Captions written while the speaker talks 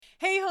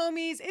Hey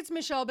homies, it's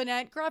Michelle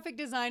Bennett, graphic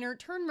designer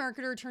turned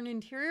marketer turned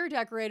interior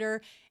decorator,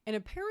 and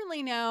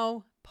apparently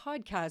now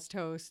podcast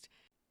host.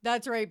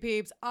 That's right,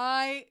 peeps.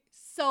 I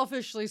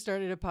selfishly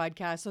started a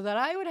podcast so that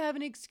I would have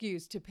an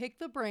excuse to pick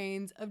the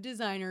brains of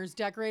designers,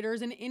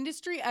 decorators, and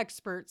industry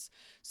experts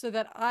so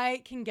that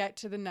I can get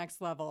to the next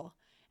level.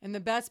 And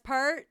the best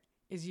part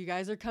is you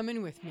guys are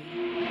coming with me.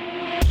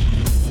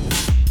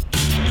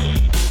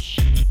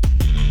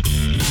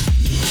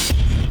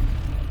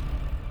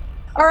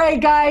 All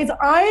right, guys,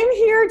 I'm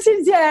here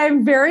today.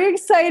 I'm very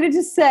excited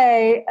to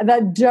say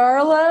that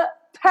Darla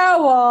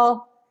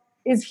Powell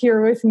is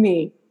here with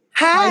me.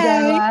 Hi,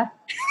 Darla.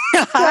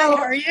 Hi, how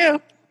are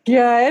you?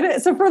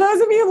 Good. So for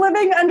those of you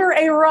living under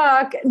a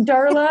rock,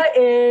 Darla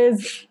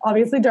is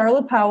obviously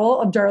Darla Powell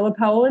of Darla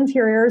Powell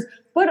Interiors,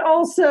 but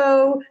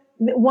also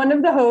one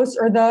of the hosts,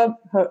 or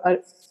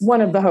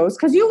one of the hosts,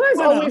 because you guys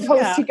always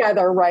host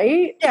together,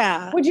 right?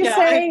 Yeah. Would you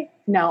say?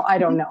 No, I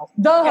don't know.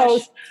 The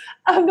host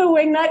of the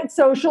Wingnut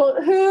Social,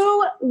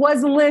 who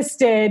was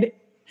listed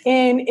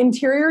in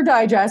Interior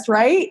Digest,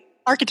 right?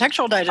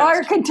 Architectural Digest.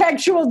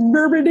 Architectural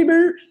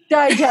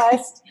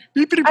Digest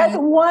as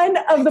one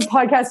of the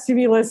podcasts to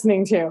be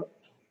listening to.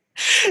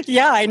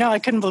 Yeah, I know. I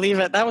couldn't believe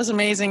it. That was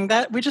amazing.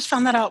 That we just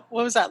found that out.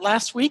 What was that,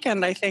 last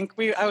weekend? I think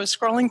I was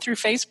scrolling through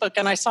Facebook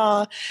and I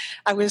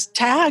was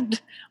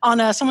tagged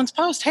on someone's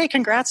post. Hey,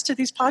 congrats to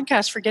these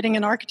podcasts for getting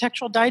an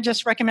Architectural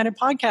Digest recommended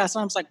podcast.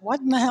 And I was like, what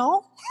in the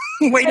hell?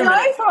 Wait a minute.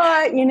 I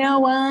thought, you know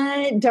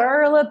what?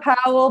 Darla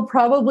Powell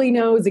probably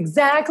knows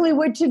exactly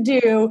what to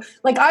do.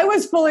 Like, I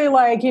was fully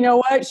like, you know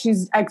what?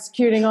 She's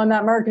executing on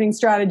that marketing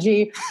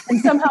strategy.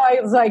 And somehow I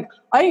was like,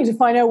 I need to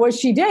find out what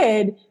she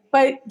did.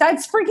 But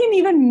that's freaking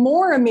even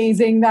more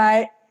amazing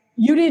that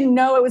you didn't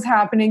know it was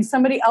happening.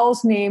 Somebody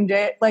else named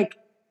it. Like,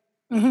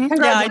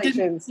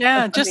 congratulations.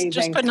 Yeah,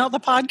 just putting out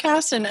the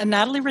podcast. And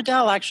Natalie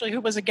Riddell, actually,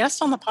 who was a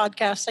guest on the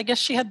podcast, I guess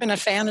she had been a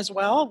fan as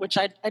well, which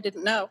I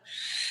didn't know.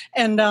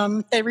 And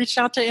they reached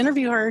out to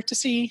interview her to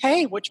see,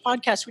 hey, which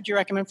podcast would you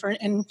recommend for?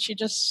 And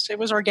it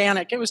was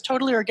organic. It was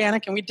totally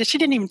organic. And she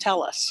didn't even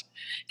tell us.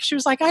 She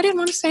was like, I didn't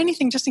want to say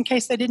anything just in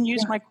case they didn't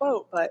use my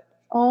quote. But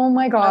oh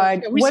my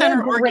God. What a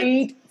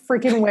great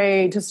freaking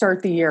way to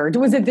start the year.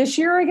 Was it this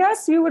year, I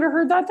guess? You would have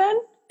heard that then?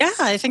 Yeah,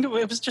 I think it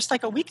was just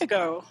like a week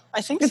ago.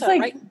 I think it's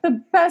like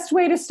the best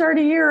way to start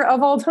a year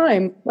of all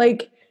time.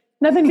 Like,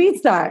 nothing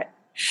beats that.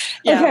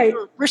 Yeah, okay.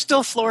 We're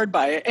still floored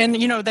by it. And,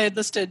 they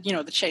listed,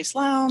 the Chase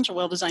Lounge, a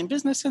well-designed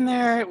business in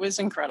there. It was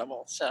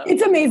incredible. So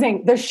it's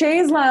amazing. The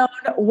Chase Lounge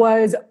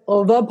was the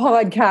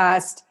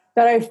podcast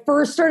that I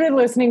first started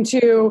listening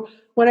to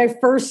when I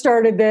first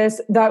started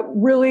this that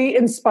really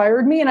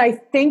inspired me. And I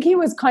think he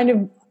was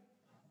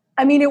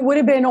it would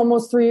have been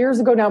almost 3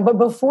 years ago now, but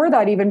before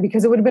that even,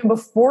 because it would have been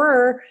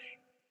before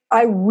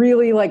I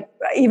really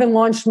even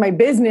launched my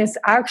business.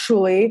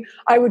 Actually,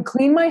 I would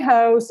clean my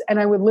house and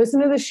I would listen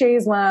to the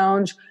Chase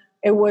Lounge.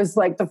 It was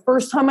like the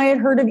first time I had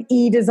heard of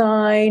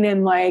e-design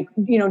and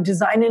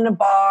design in a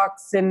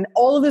box and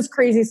all of this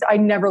crazy stuff. I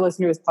never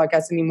listen to his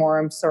podcast anymore.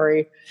 I'm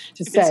sorry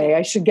to say.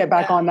 I should get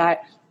back on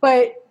that.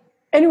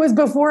 And it was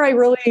before I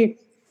really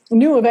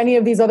knew of any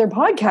of these other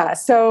podcasts.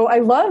 So I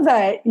love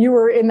that you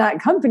were in that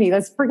company.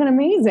 That's freaking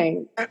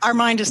amazing. Our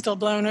mind is still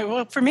blown.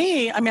 Well, for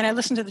me, I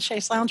listened to the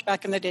Chase Lounge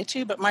back in the day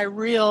too, but my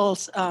real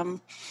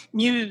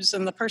muse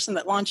and the person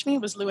that launched me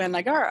was Luann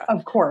Nigara.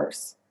 Of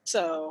course.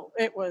 So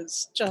it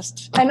was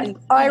just... And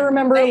I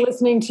remember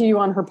listening to you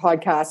on her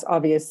podcast,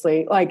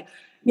 obviously. I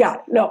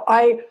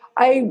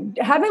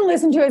haven't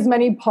listened to as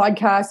many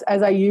podcasts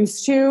as I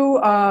used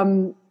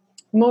to.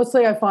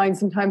 Mostly I find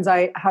sometimes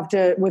I have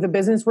to, with a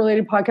business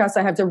related podcast,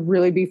 I have to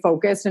really be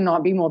focused and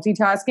not be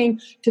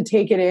multitasking to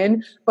take it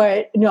in.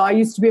 But I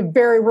used to be a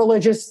very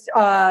religious,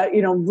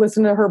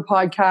 listen to her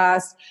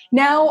podcast.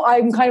 Now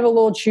I'm kind of a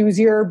little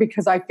choosier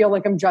because I feel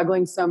like I'm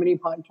juggling so many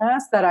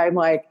podcasts that I'm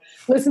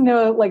listen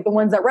to the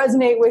ones that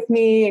resonate with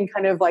me and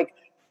kind of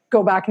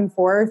go back and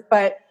forth.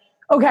 But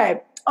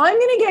okay. I'm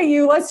going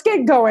to let's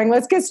get going.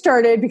 Let's get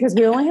started because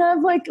we only have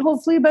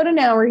hopefully about an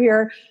hour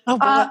here.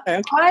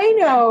 Okay. I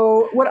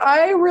know what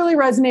I really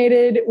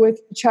resonated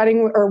with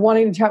chatting or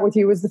wanting to chat with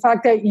you was the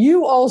fact that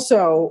you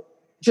also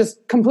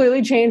just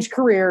completely changed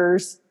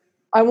careers.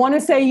 I want to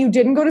say you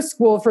didn't go to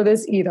school for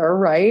this either,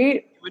 right?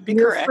 It would be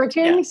correct. You're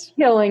freaking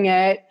killing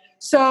it.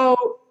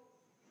 So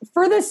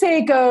for the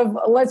sake of,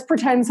 let's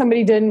pretend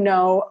somebody didn't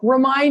know,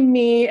 remind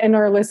me and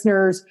our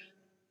listeners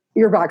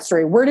your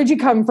backstory. Where did you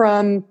come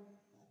from?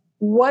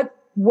 What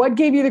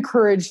gave you the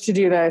courage to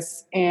do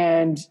this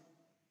and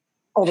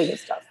all the good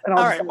stuff? And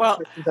all right.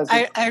 Well,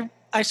 I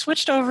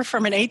switched over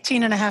from an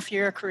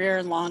 18-and-a-half-year career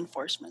in law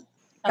enforcement.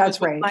 That's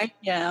right. I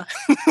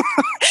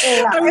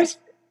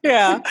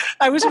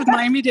was with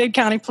Miami-Dade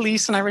County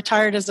Police and I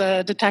retired as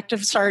a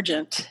detective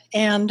sergeant.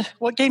 And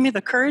what gave me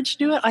the courage to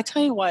do it? I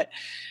tell you what,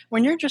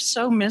 when you're just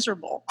so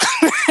miserable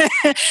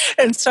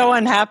and so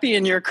unhappy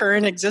in your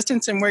current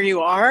existence and where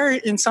you are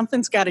and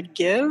something's got to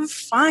give,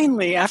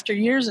 finally, after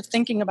years of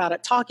thinking about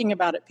it, talking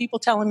about it, people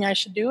telling me I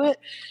should do it,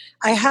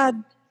 I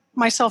had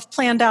myself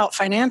planned out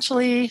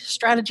financially,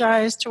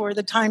 strategized to where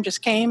the time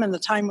just came and the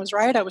time was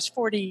right. I was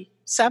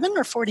 47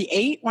 or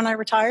 48 when I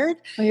retired.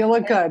 Well, you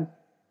look good.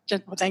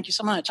 Well, thank you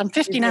so much. I'm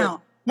 50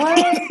 now. What?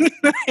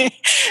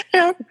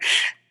 Yeah.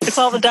 It's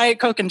all the Diet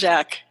Coke and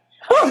Jack.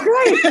 Oh,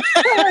 great.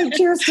 All right,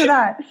 cheers to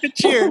that.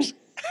 Cheers.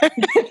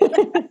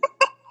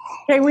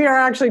 Okay, we are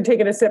actually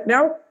taking a sip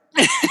now.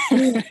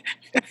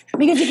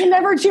 Because you can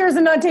never cheers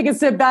and not take a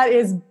sip. That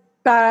is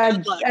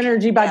bad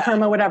energy, bad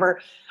karma,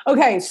 whatever.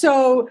 Okay,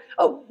 so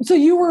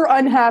you were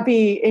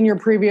unhappy in your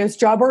previous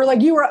job, or like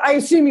I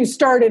assume you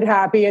started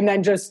happy and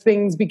then just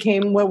things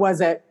became, what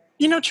was it?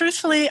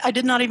 Truthfully, I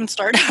did not even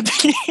start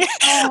happy.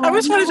 I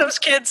was one of those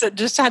kids that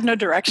just had no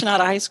direction out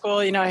of high school.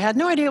 I had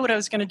no idea what I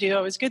was going to do.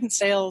 I was good in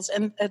sales,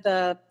 and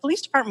the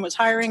police department was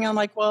hiring. I'm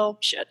like, well,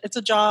 shit, it's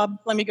a job.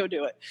 Let me go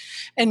do it.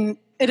 And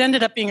it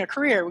ended up being a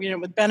career,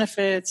 with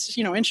benefits,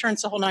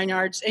 insurance, the whole 9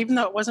 yards. Even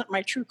though it wasn't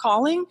my true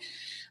calling,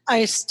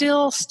 I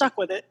still stuck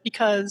with it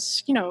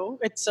because,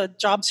 it's a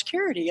job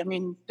security. I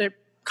mean, the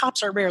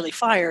cops are rarely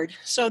fired.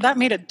 So that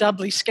made it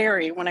doubly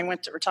scary when I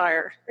went to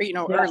retire,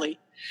 early.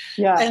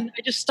 Yeah. And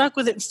I just stuck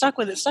with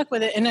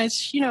it. And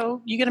as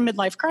you get a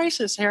midlife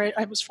crisis.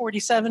 I was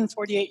 47,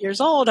 48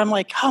 years old. I'm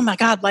like, oh my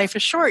God, life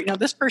is short.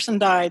 This person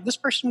died. This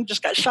person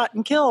just got shot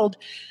and killed.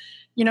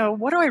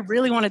 What do I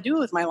really want to do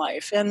with my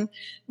life? And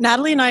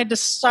Natalie and I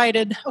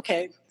decided,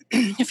 okay,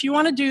 if you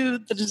want to do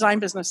the design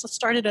business, let's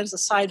start it as a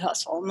side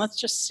hustle and let's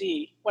just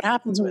see what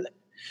happens with it.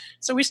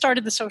 So we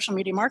started the social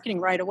media marketing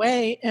right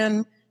away.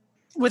 And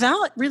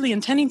without really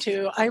intending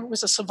to, I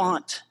was a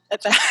savant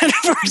at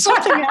that.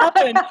 Something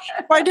happened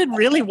where I did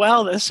really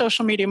well with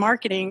social media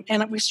marketing,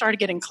 and we started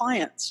getting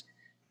clients.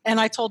 And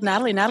I told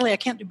Natalie, I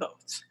can't do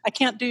both. I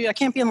can't be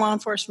in law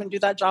enforcement, do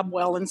that job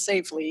well and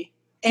safely,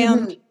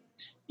 and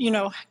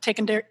take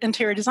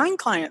interior design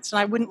clients. And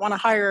I wouldn't want to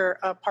hire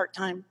a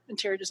part-time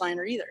interior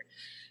designer either.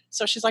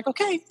 So she's like,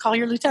 okay, call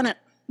your lieutenant.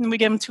 And we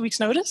gave him 2 weeks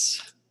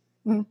notice.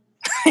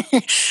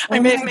 I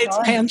made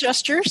some hand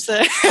gestures.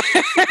 So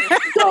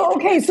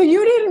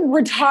you didn't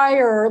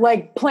retire,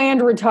 like plan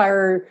to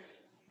retire,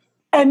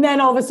 and then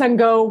all of a sudden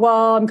go,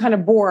 well, I'm kind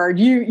of bored.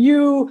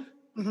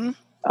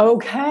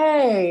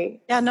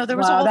 Okay. Yeah, no, there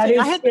was a whole thing.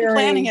 I had been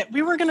planning it.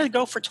 We were going to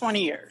go for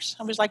 20 years.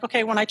 I was like,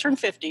 okay, when I turn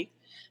 50,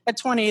 at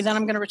 20, then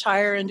I'm going to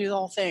retire and do the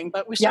whole thing.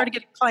 But we started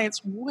getting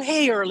clients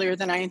way earlier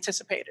than I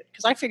anticipated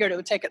because I figured it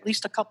would take at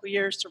least a couple of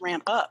years to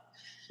ramp up.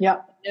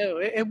 Yeah. No,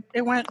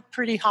 it went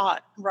pretty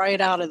hot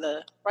right out of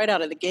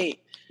the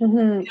gate,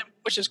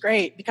 which is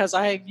great because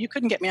you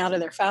couldn't get me out of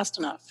there fast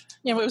enough.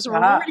 It was a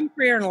rewarding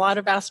career in a lot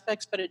of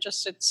aspects, but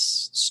it's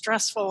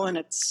stressful and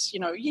it's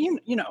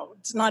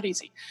it's not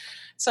easy.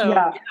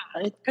 So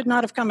it could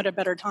not have come at a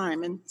better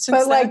time. And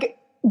since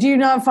do you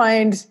not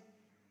find?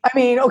 I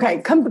mean, okay.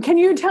 Can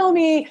you tell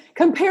me?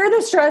 Compare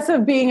the stress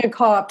of being a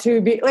cop to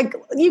be like.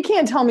 You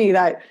can't tell me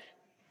that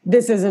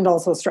this isn't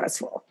also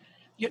stressful.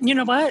 You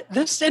know what?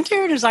 This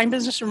interior design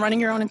business and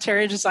running your own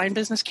interior design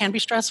business can be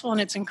stressful,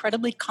 and it's an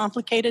incredibly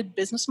complicated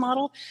business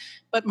model.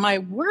 But my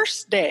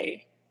worst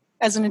day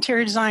as an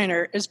interior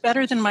designer is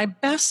better than my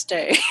best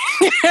day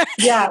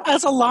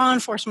as a law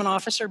enforcement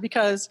officer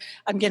because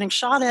I'm getting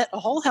shot at a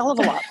whole hell of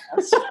a lot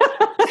less.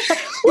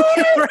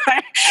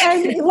 Right.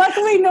 And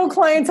luckily no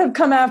clients have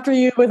come after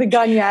you with a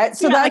gun yet,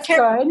 so that's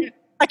good.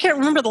 I can't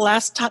remember the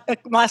last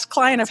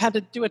client I've had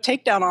to do a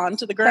takedown on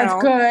to the ground.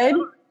 That's good.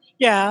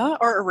 Yeah,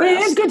 or arrest.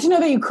 But it is good to know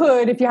that you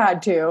could if you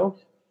had to.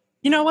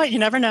 You know what? You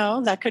never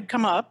know. That could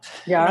come up.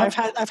 Yeah.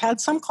 I've had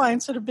some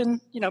clients that have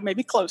been,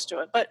 maybe close to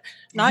it, but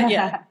not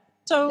yet.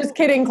 So just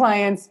kidding,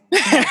 clients.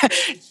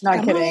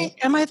 Not kidding.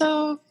 Am I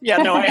though? Yeah,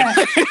 no.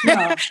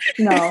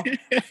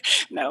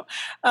 No.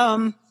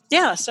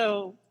 Yeah,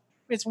 so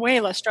it's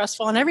way less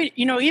stressful. And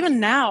even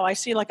now I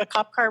see like a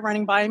cop car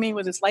running by me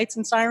with its lights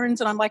and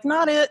sirens and I'm like,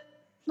 not it.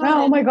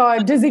 Oh my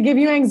God. Does it give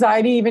you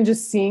anxiety even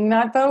just seeing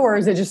that though? Or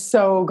is it just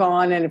so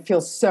gone and it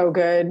feels so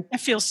good? It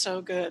feels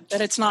so good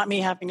that it's not me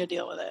having to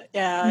deal with it.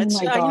 Yeah.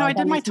 It's, I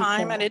did my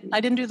time and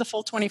I didn't do the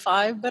full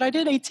 25, but I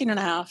did 18 and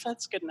a half.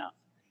 That's good enough.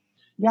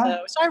 Yeah.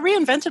 So I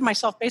reinvented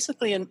myself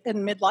basically in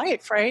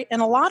midlife. Right.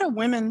 And a lot of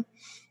women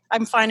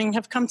I'm finding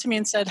have come to me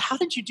and said, how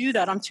did you do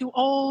that? I'm too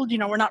old.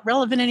 We're not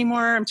relevant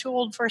anymore. I'm too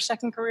old for a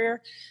second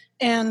career.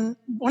 And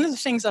one of the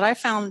things that I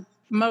found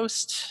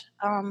most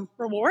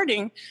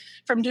rewarding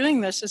from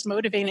doing this is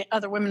motivating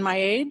other women my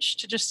age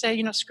to just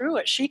say, screw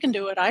it. She can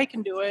do it. I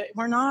can do it.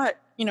 We're not,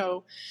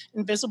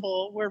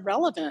 invisible. We're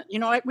relevant.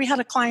 We had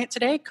a client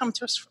today come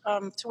to us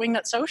to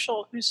Wingnut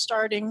Social who's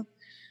starting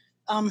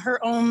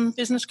her own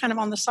business kind of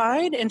on the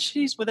side, and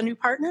she's with a new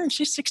partner and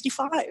she's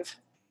 65.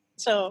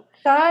 So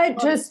that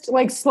just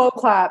like slow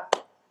clap.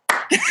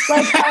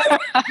 Like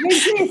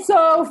makes me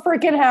so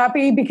freaking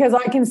happy because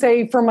I can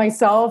say for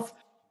myself,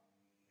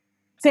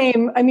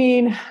 same. I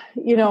mean,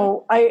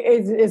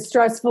 it's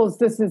stressful as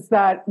this is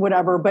that,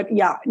 whatever. But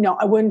yeah, no,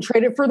 I wouldn't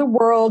trade it for the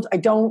world. I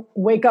don't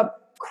wake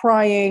up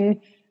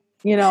crying,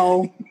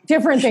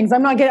 different things.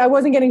 I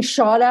wasn't getting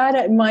shot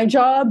at my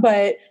job,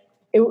 but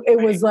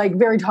it was like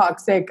very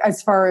toxic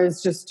as far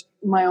as just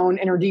my own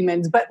inner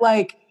demons. But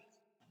like,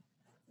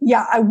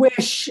 Yeah, I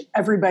wish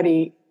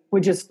everybody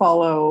would just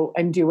follow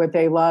and do what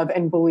they love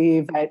and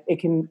believe that it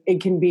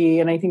can be.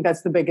 And I think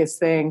that's the biggest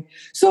thing.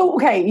 So,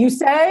 okay, you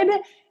said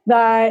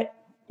that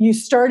you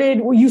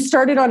started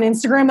on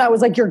Instagram. That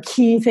was like your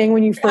key thing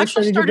when you I first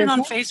actually started your started on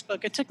business.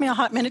 Facebook. It took me a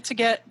hot minute to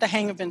get the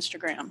hang of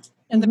Instagram.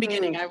 In the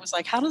beginning, I was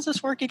like, how does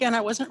this work again?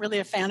 I wasn't really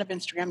a fan of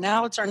Instagram.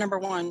 Now it's our number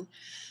one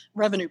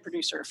revenue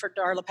producer for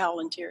Darla Powell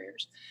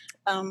Interiors.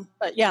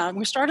 But yeah,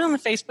 we started on the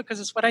Facebook because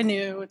it's what I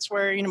knew. It's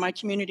where, my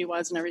community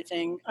was and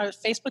everything. A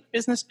Facebook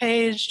business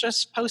page,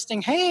 just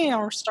posting, hey,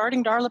 we're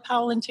starting Darla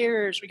Powell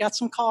Interiors. We got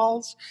some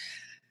calls.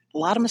 A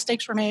lot of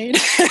mistakes were made.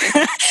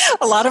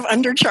 A lot of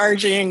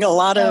undercharging. A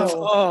lot of, a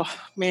lot.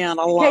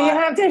 Okay, you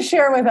have to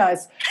share with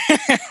us.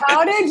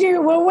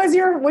 What was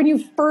your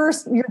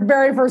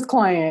very first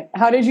client?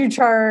 How did you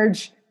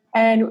charge?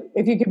 And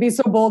if you could be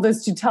so bold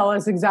as to tell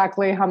us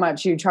exactly how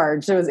much you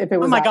charged. So if it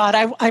was Oh my God.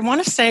 I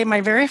want to say my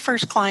very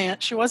first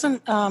client, she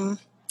wasn't, I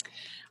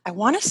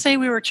want to say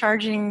we were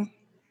charging,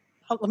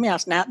 let me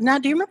ask Nat. Nat,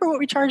 do you remember what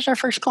we charged our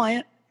first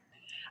client?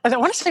 I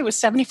want to say it was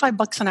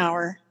 $75 an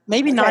hour,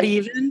 maybe not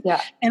even.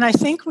 Yeah. And I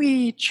think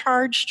we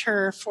charged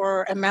her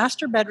for a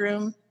master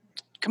bedroom,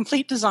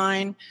 complete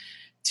design,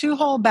 2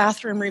 whole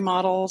bathroom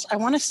remodels. I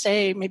want to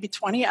say maybe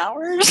 20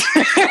 hours.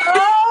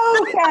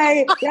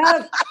 Okay.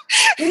 Yeah.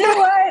 You know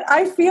what?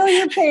 I feel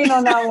your pain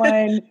on that one.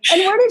 And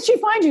where did she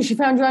find you? She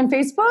found you on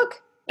Facebook?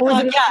 Or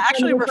was it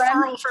actually a friend?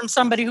 referral from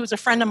somebody who's a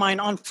friend of mine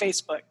on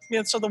Facebook.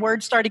 So the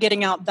word started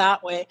getting out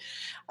that way.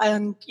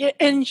 And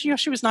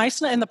she was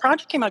nice and the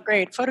project came out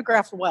great,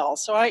 photographed well.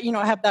 So I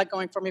have that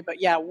going for me,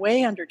 but yeah,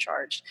 way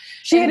undercharged.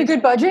 She had a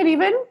good budget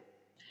even?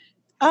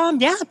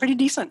 Yeah, pretty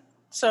decent.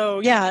 So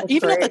yeah, That's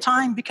even great. at the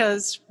time,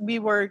 because we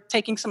were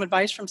taking some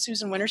advice from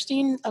Susan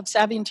Winterstein of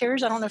Savvy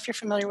Interiors. I don't know if you're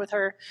familiar with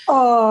her.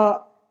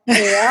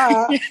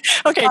 Yeah.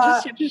 Okay,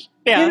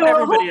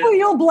 hopefully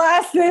you'll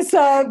blast this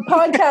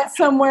podcast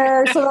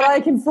somewhere so that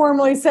I can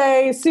formally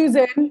say,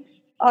 Susan,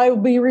 I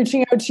will be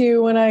reaching out to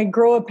you when I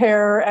grow a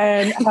pair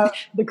and have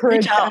the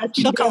courage to ask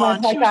you to come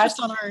on. She was just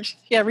on ours.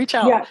 Yeah, reach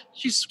out. Yeah.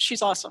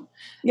 She's awesome.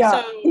 Yeah.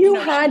 So, you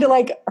had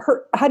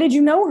her. How did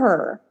you know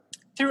her?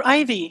 Through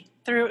Ivy,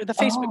 through the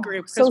Facebook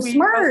group. So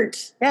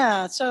smart.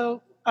 Yeah.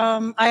 So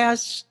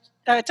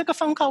I took a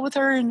phone call with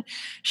her and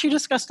she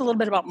discussed a little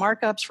bit about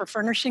markups for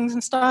furnishings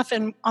and stuff.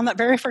 And on that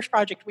very first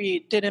project, we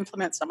did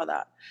implement some of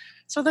that.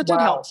 So that did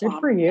help. Good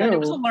for you. And it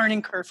was a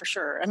learning curve for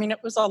sure. I mean, it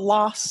was a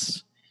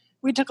loss.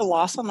 We took a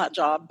loss on that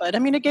job, but I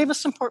mean, it gave us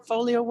some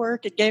portfolio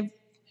work.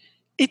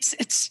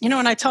 It's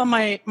and I tell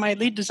my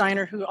lead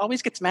designer, who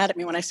always gets mad at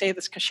me when I say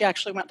this because she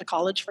actually went to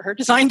college for her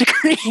design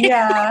degree.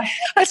 Yeah.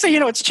 I say,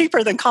 it's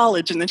cheaper than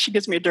college, and then she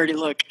gives me a dirty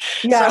look.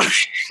 Yeah.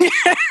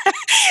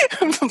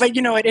 So,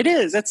 but it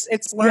is.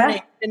 It's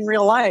learning in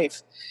real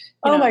life.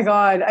 Oh my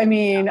God. I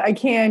mean, I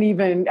can't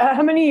even.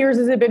 How many years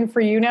has it been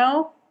for you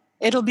now?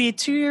 It'll be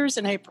 2 years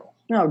in April.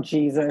 Oh,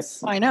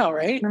 Jesus. I know,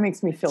 right? That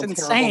makes me feel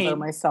it's terrible about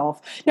myself.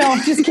 No,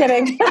 I'm just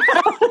kidding.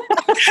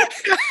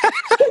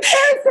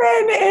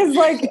 Comparison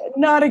is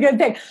not a good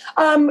thing.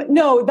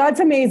 No, that's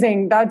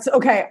amazing. That's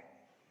okay.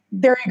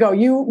 There you go.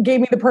 You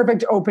gave me the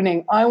perfect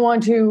opening. I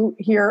want to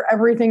hear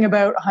everything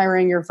about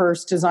hiring your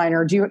first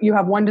designer. Do you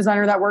have one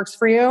designer that works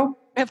for you?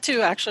 We have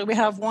 2, actually. We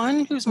have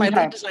one who's my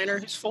lead designer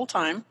who's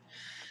full-time.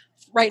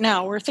 Right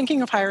now, we're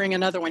thinking of hiring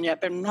another one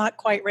yet, but I'm not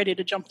quite ready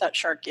to jump that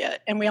shark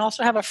yet. And we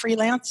also have a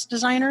freelance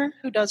designer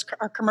who does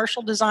our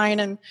commercial design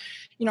and,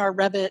 our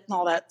Revit and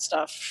all that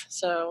stuff.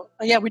 So,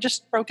 yeah, we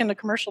just broke into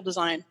commercial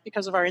design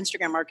because of our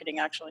Instagram marketing,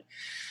 actually.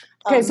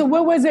 Okay, so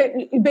what was it?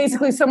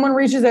 Basically, someone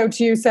reaches out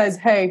to you, says,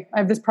 hey, I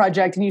have this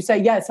project. And you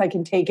say, yes, I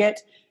can take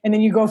it. And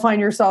then you go find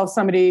yourself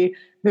somebody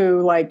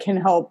who, can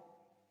help.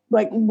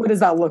 What does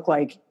that look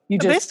like?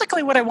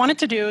 Basically, what I wanted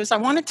to do is I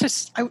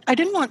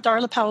didn't want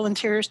Darla Powell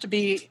Interiors to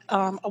be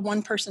a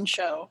one-person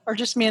show or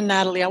just me and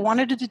Natalie. I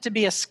wanted it to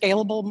be a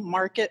scalable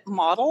market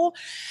model.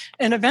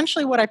 And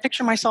eventually what I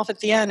picture myself at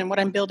the end and what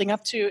I'm building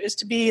up to is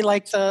to be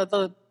like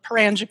the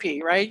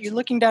Parangyapy, right? You're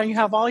looking down, you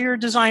have all your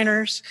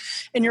designers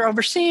and you're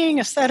overseeing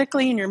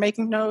aesthetically and you're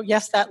making no,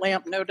 yes, that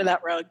lamp, no to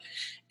that rug.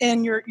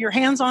 And you're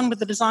hands-on with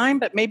the design,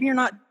 but maybe you're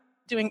not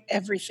doing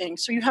everything.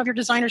 So you have your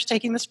designers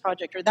taking this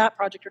project or that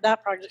project,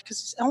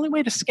 because the only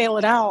way to scale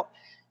it out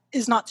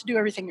is not to do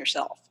everything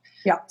yourself.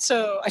 Yeah.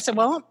 So I said,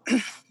 well,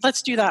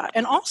 let's do that.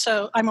 And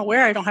also, I'm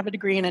aware I don't have a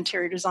degree in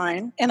interior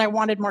design, and I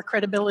wanted more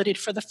credibility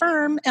for the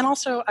firm. And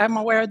also, I'm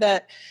aware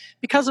that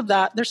because of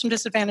that, there's some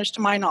disadvantage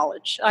to my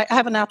knowledge. I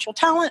have a natural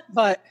talent,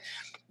 but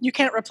you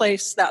can't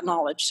replace that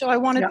knowledge. So I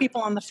wanted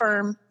people on the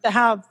firm that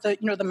have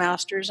the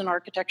masters in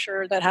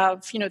architecture, that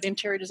have, the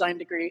interior design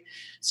degree.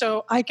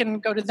 So I can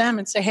go to them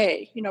and say,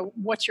 hey,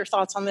 what's your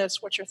thoughts on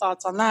this? What's your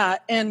thoughts on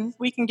that? And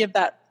we can give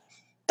that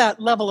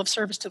level of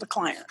service to the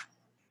client.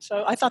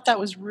 So I thought that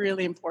was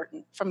really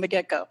important from the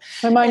get-go.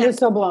 My mind is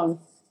so blown.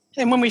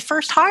 And when we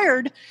first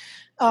hired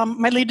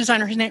my lead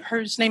designer,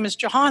 her name is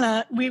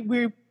Johanna,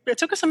 it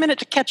took us a minute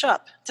to catch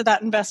up to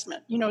that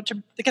investment,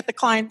 to get the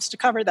clients to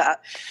cover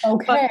that.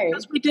 Okay. But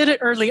because we did it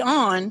early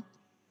on,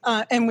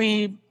 and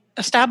we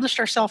established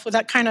ourselves with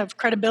that kind of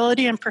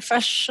credibility and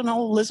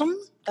professionalism.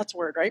 That's a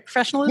word, right?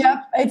 Professionalism.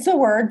 Yeah, it's a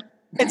word.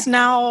 It's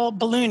now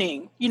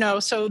ballooning,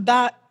 so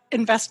that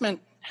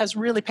investment has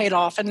really paid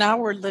off. And now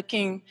we're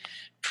looking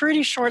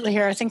pretty shortly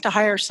here, I think, to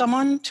hire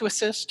someone to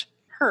assist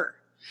her.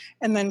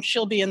 And then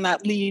she'll be in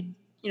that lead,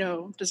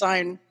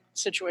 design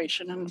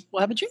situation, and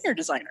we'll have a junior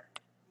designer.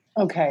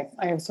 Okay.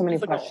 I have so many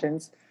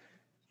questions.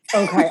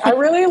 Okay. I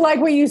really like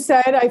what you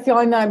said. I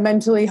find that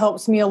mentally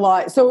helps me a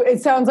lot. So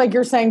it sounds like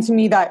you're saying to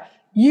me that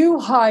you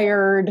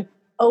hired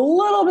a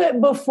little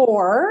bit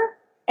before,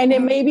 and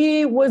it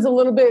maybe was a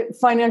little bit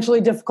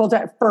financially difficult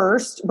at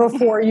first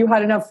before you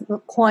had enough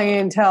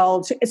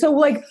clientele. So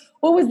like,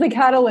 what was the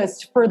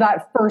catalyst for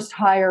that first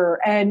hire,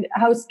 and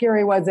how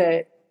scary was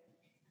it?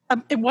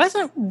 It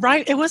wasn't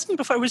right. It wasn't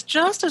before. It was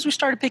just as we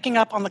started picking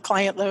up on the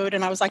client load,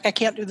 and I was like, I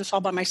can't do this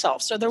all by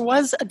myself. So there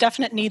was a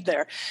definite need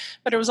there.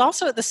 But it was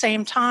also at the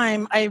same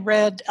time, I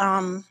read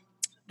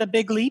The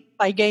Big Leap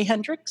by Gay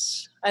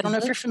Hendricks. I don't know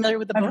if you're familiar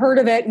with the book. I've heard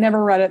of it,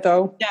 never read it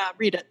though. Yeah,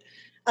 read it.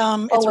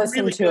 I'll listen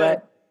really to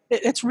good.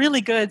 it. It's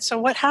really good. So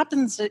what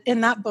happens in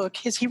that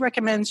book is he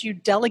recommends you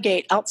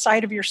delegate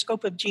outside of your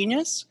scope of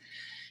genius.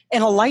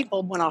 And a light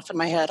bulb went off in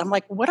my head. I'm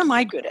like, what am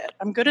I good at?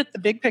 I'm good at the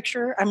big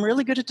picture. I'm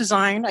really good at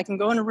design. I can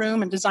go in a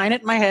room and design it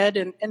in my head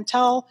and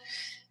tell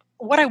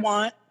what I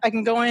want. I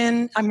can go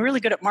in. I'm really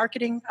good at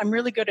marketing. I'm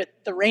really good at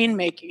the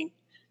rainmaking.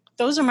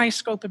 Those are my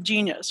scope of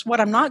genius. What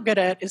I'm not good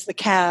at is the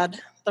CAD,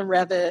 the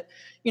Revit,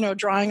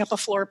 drawing up a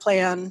floor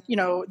plan,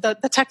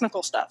 the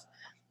technical stuff.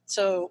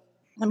 So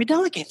let me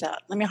delegate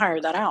that. Let me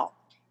hire that out.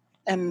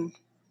 And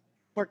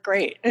work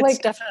great. It's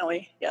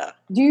definitely, yeah.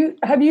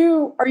 Are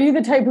you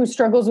the type who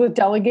struggles with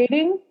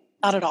delegating?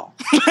 Not at all.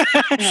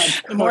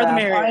 The more the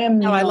merrier.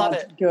 I love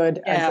it.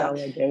 Good at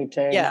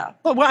delegating. Yeah.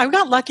 But I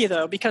got lucky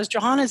though, because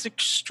Johanna is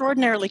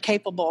extraordinarily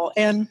capable.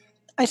 And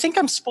I think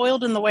I'm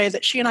spoiled in the way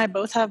that she and I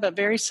both have a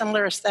very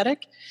similar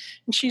aesthetic.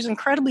 And she's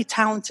incredibly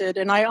talented.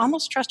 And I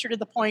almost trust her to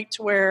the point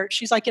to where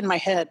she's like in my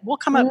head. We'll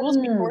come up, we'll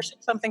be forcing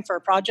something for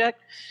a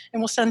project,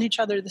 and we'll send each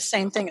other the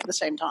same thing at the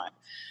same time.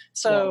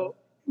 So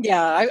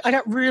yeah, I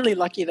got really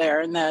lucky there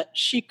in that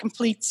she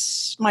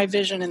completes my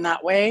vision in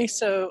that way.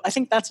 So I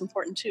think that's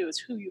important too, is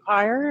who you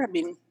hire.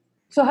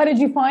 So how did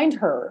you find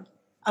her?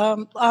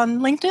 On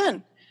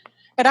LinkedIn.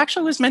 It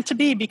actually was meant to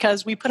be,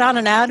 because we put out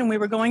an ad and we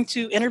were going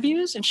to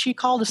interviews, and she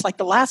called us like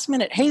the last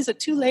minute. Hey, is it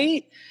too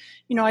late?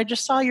 I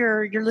just saw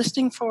your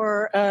listing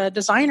for a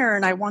designer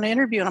and I want to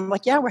interview. And I'm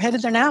like, yeah, we're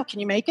headed there now. Can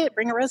you make it?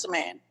 Bring a resume.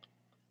 And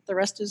the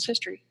rest is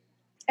history.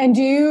 And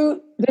do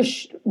you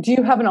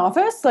have an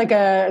office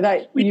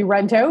that you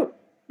rent out?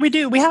 We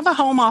do. We have a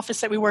home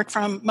office that we work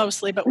from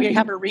mostly, but we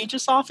have a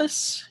Regis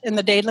office in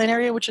the Dadeland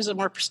area, which is a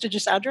more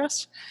prestigious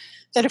address.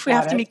 That if we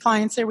have to meet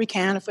clients there, we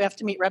can. If we have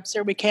to meet reps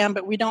there, we can,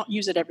 but we don't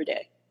use it every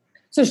day.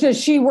 So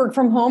does she work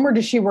from home, or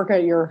does she work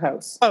at your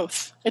house?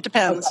 Both. It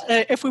depends.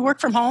 Okay. If we work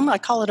from home, I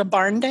call it a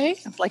barn day.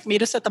 Like,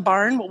 meet us at the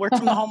barn. We'll work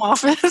from the home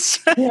office.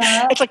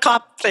 Yeah. It's a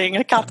cop thing,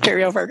 a cop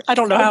carryover. I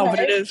don't know how, but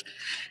it is.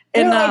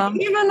 And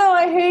even though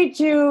I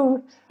hate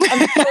you,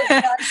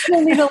 I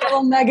still need a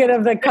little nugget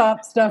of the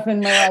cop stuff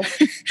in my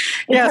life.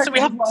 Yeah, so we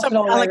have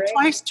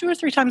twice, 2 or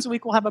 3 times a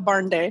week, we'll have a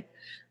barn day.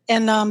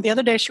 And the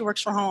other day she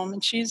works from home,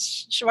 and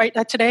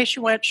today she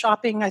went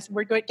shopping.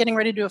 We're getting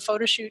ready to do a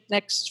photo shoot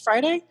next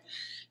Friday,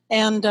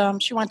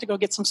 and she went to go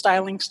get some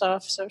styling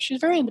stuff. So she's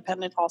very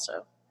independent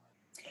also.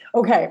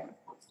 Okay,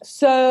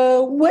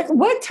 so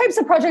what types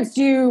of projects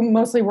do you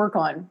mostly work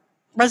on?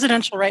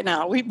 Residential right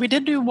now. We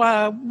did do,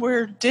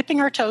 we're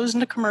dipping our toes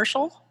into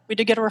commercial. We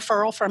did get a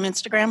referral from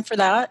Instagram for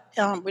that.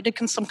 We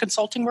did some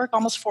consulting work,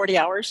 almost 40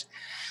 hours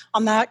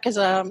on that, because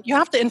you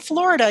have to, in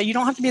Florida, you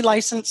don't have to be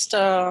licensed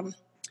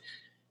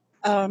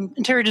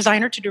interior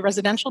designer to do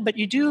residential, but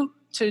you do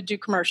to do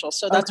commercial.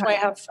 So that's why I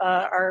have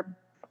our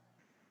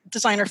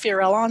designer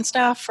Fiorella on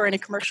staff for any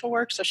commercial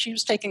work. So she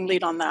was taking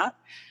lead on that.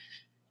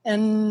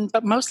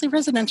 But mostly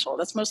residential.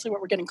 That's mostly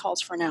what we're getting calls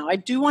for now. I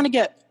do want to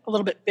get a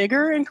little bit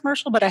bigger in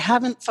commercial, but I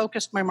haven't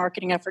focused my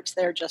marketing efforts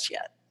there just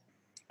yet.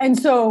 And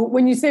so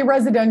when you say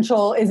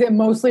residential, is it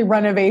mostly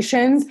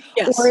renovations?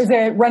 Yes. Or is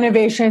it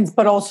renovations,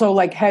 but also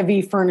like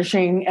heavy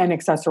furnishing and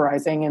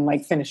accessorizing and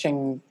like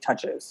finishing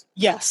touches?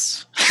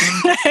 Yes.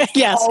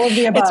 Yes. All of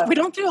the above. We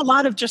don't do a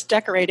lot of just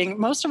decorating.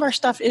 Most of our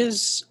stuff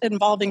is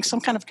involving some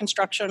kind of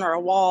construction or a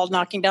wall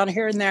knocking down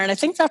here and there. And I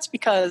think that's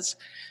because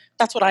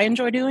that's what I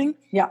enjoy doing.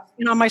 Yeah.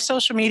 On my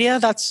social media,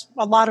 that's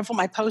a lot of what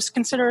my posts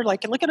consider.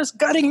 Like, look at us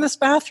gutting this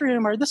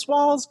bathroom, or this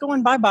wall's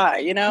going bye-bye,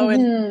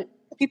 and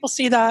people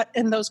see that,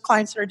 and those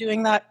clients that are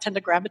doing that tend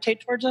to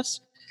gravitate towards us.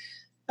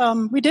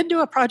 We did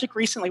do a project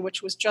recently,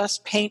 which was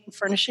just paint and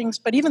furnishings,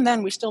 but even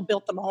then we still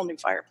built them a whole new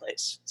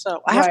fireplace.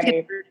 So I have to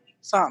get rid of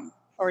some,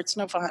 or it's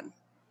no fun.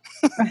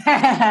 So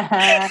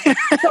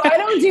I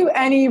don't do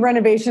any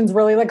renovations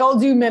really. Like, I'll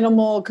do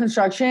minimal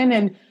construction,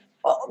 and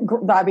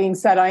that being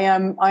said,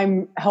 I'm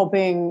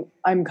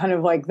kind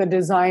of like the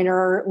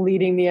designer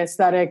leading the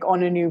aesthetic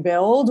on a new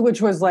build,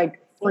 which was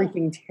like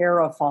freaking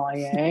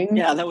terrifying.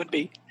 Yeah, that would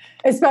be.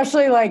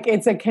 Especially like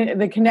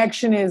the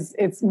connection is,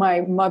 it's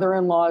my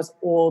mother-in-law's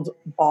old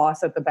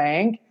boss at the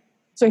bank.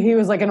 So he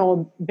was like an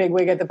old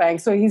bigwig at the bank.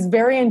 So he's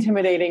very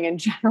intimidating in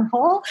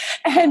general.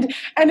 And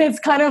it's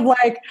kind of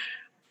like,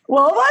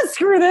 well, if I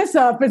screw this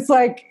up, it's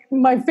like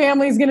my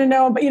family's going to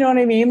know, but you know what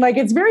I mean? Like,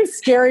 it's very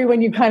scary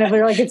when you kind of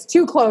are like, it's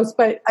too close,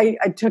 but I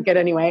took it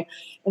anyway.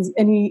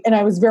 And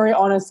I was very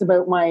honest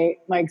about my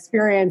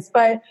experience.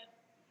 But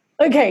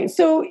okay,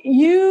 so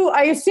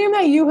I assume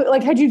that you,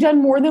 like, had you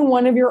done more than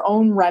one of your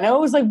own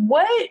renos? Like,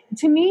 what,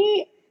 to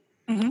me,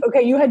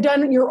 okay, you had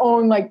done your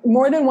own, like,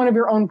 more than one of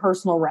your own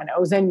personal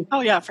renos. And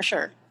oh, yeah, for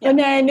sure. Yeah. And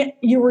then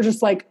you were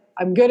just like,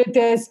 I'm good at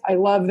this. I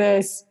love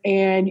this.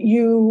 And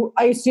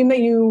I assume that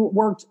you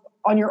worked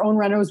on your own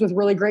renos with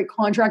really great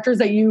contractors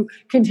that you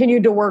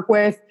continued to work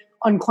with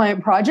on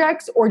client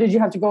projects, or did you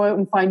have to go out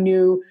and find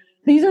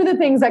these are the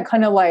things that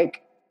kind of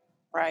like,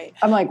 right.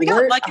 I'm like,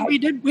 we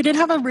did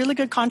have a really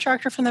good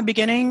contractor from the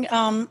beginning.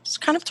 It's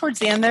kind of towards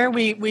the end there.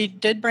 We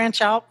did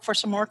branch out for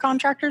some more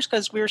contractors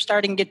because we were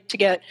starting to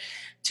get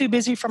too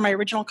busy for my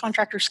original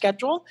contractor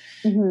schedule.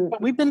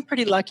 But we've been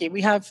pretty lucky.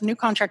 We have new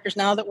contractors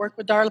now that work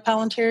with Darla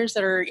Palantirs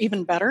that are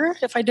even better,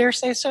 if I dare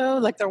say so.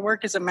 Like, their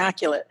work is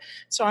immaculate.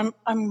 So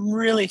I'm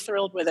really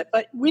thrilled with it.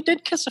 But we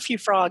did kiss a few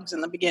frogs in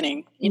the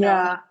beginning, you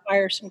know,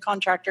 hire some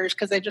contractors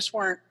because they just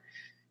weren't,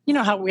 you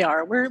know how we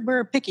are.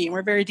 We're picky and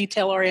we're very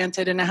detail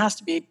oriented, and it has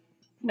to be,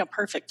 you know,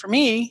 perfect for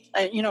me.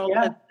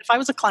 If I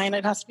was a client,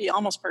 it has to be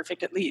almost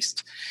perfect at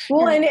least.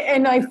 Well,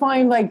 and I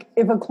find, like,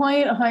 if a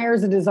client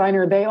hires a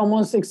designer, they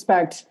almost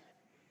expect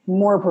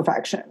more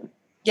perfection.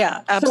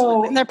 Yeah,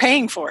 absolutely. And they're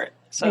paying for it.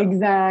 So.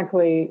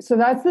 Exactly. So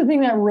that's the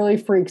thing that really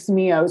freaks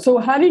me out. So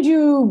how did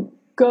you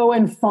go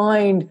and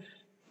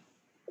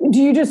do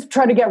you just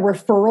try to get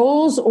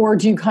referrals, or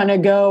do you kind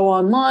of go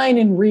online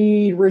and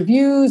read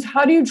reviews?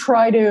 How do you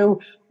try to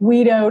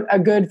weed out a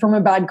good from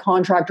a bad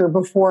contractor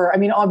before? I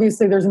mean,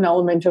 obviously there's an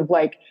element of,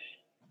 like,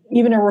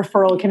 even a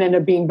referral can end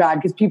up being bad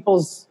because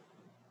people's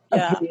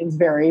opinions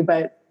vary,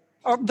 but.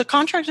 Or the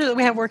contractor that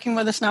we have working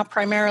with us now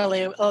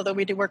primarily, although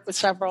we do work with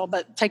several,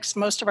 but takes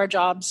most of our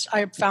jobs,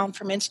 I found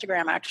from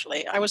Instagram,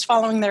 actually. I was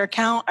following their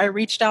account. I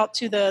reached out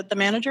to the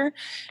manager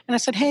and I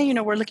said, hey, you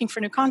know, we're looking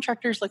for new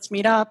contractors. Let's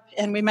meet up.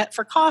 And we met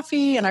for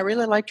coffee, and I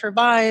really liked her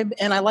vibe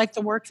and I liked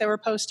the work they were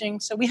posting.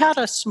 So we had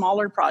a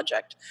smaller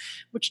project,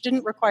 which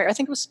didn't require, I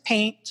think it was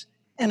paint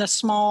and a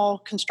small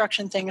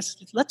construction thing. I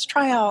said, let's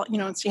try out, you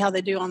know, and see how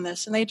they do on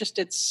this. And they just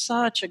did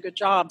such a good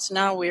job. So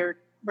now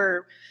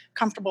we're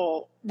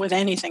comfortable with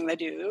anything they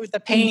do. The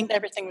paint,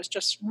 everything was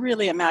just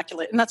really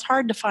immaculate. And that's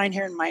hard to find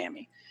here in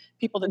Miami.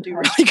 People that do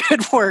really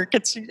good work.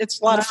 It's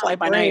a lot of fly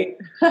by night.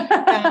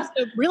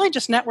 So really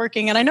just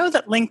networking. And I know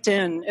that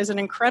LinkedIn is an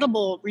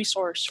incredible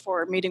resource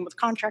for meeting with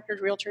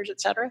contractors, realtors,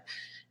 et cetera.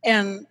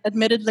 And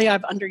admittedly,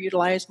 I've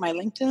underutilized my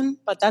LinkedIn,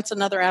 but that's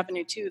another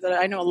avenue too that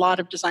I know a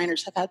lot of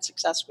designers have had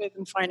success with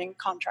in finding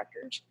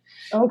contractors.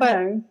 Okay. But,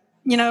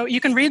 you know,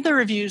 you can read the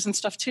reviews and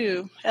stuff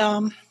too.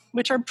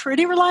 Which are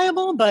pretty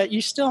reliable, but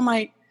they still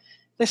might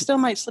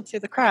slip through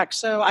the cracks.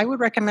 So I would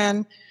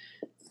recommend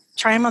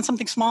try them on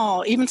something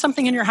small, even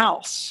something in your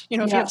house. You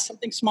know, if you have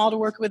something small to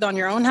work with on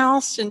your own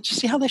house, and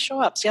just see how they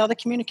show up, see how they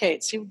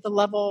communicate, see the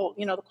level,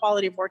 you know, the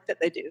quality of work that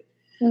they do.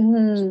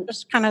 So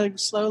just kind of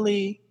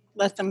slowly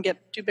let them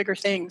get do bigger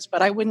things.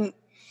 But I wouldn't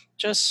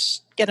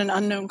just get an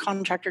unknown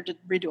contractor to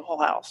redo a whole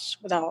house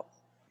without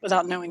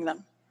knowing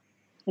them.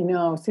 I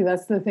know. See,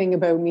 that's the thing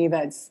about me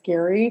that's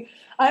scary.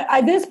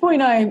 At this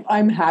point,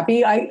 I'm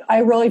happy. I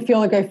really feel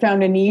like I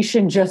found a niche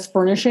in just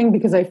furnishing,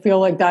 because I feel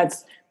like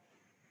that's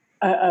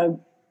an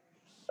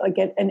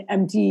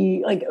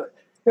empty, like,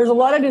 there's a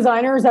lot of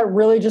designers that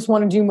really just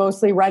want to do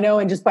mostly reno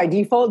and just by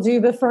default do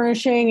the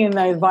furnishing. And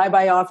the vibe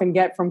I often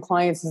get from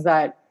clients is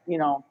that, you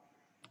know,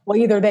 well,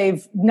 either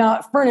they've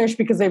not furnished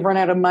because they've run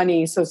out of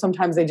money. So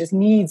sometimes they just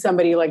need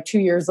somebody like 2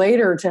 years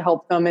later to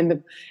help them.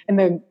 And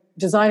the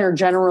designer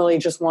generally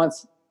just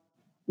wants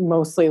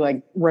mostly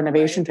like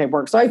renovation type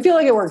work. So I feel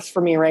like it works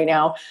for me right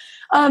now.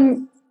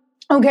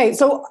 Okay.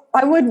 So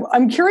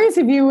I'm curious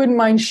if you wouldn't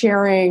mind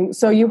sharing.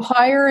 So you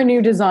hire a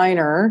new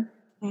designer,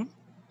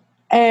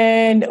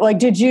 and like,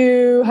 did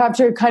you have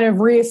to kind of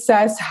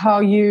reassess how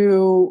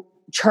you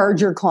charge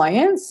your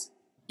clients?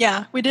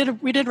 Yeah, we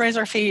did raise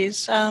our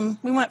fees.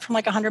 We went from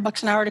like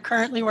 $100 an hour to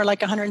currently we're like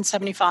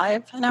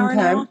 $175 an hour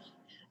now.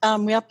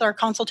 We upped our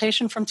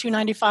consultation from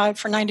 $295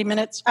 for 90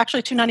 minutes,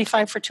 actually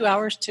 $295 for 2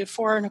 hours to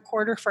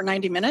 $425 for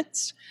 90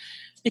 minutes,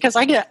 because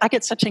I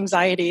get such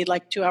anxiety.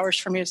 Like 2 hours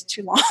for me is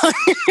too long.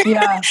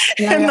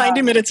 And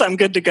 90 minutes, I'm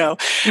good to go.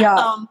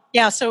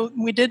 So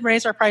we did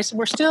raise our price.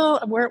 We're at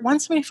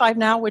 $175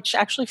 now, which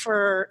actually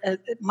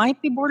it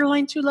might be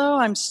borderline too low.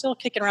 I'm still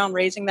kicking around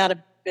raising that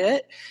a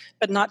bit,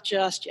 but not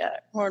just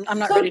yet. I'm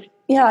not ready to.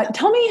 Yeah.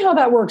 Tell me how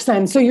that works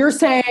then. So you're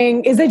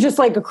saying, is it just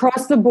like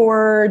across the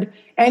board,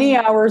 any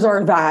hours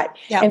are that?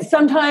 Yeah. And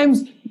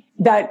sometimes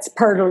that's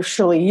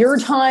partially your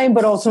time,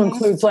 but also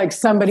includes like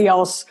somebody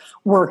else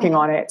working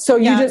on it. So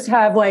you just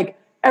have like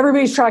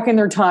everybody's tracking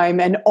their time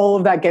and all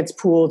of that gets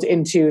pooled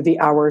into the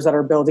hours that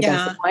are billed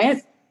against the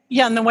client.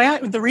 Yeah, and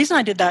the reason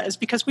I did that is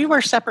because we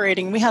were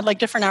separating. We had like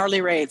different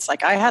hourly rates.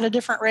 Like I had a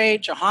different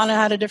rate, Johanna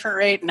had a different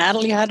rate,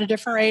 Natalie had a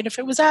different rate. If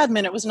it was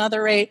admin, it was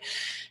another rate.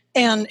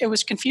 And it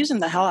was confusing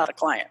the hell out of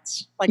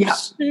clients, like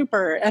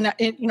super. And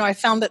I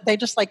found that they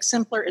just like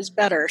simpler is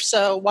better.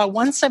 So while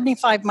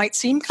 175 might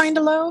seem kind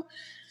of low,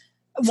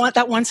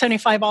 that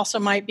 175 also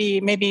might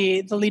be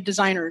maybe the lead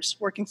designers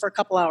working for a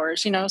couple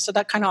hours, so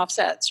that kind of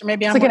offsets. Or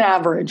maybe it's like an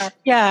average.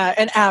 Yeah,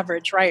 an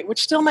average, right?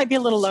 Which still might be a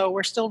little low.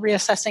 We're still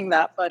reassessing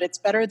that, but it's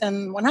better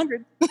than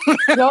 100.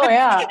 Oh,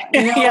 yeah.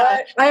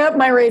 What? I upped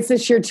my rates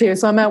this year too.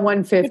 So I'm at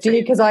 150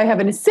 because I have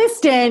an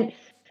assistant.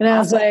 And I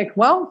was like,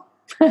 well,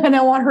 and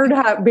I want her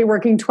to be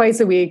working twice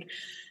a week.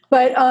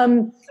 But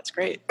that's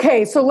great.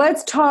 Okay, so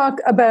let's talk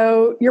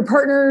about your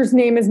partner's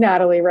name is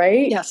Natalie,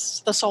 right?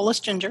 Yes, the Soulless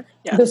Ginger.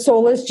 Yeah. The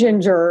Soulless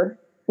Ginger.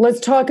 Let's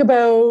talk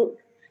about,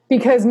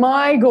 because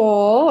my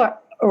goal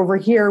over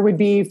here would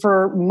be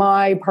for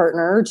my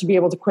partner to be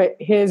able to quit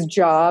his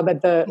job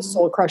at the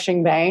soul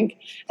crushing bank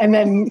and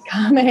then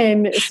come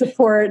and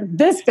support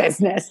this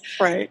business.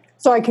 Right.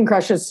 So I can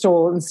crush his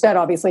soul instead,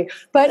 obviously.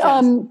 But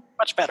yes,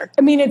 much better.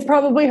 I mean, it's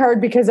probably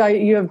hard because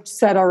you have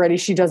said already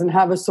she doesn't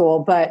have a soul,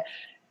 but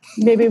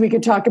maybe we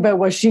could talk about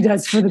what she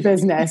does for the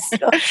business.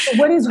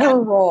 What is her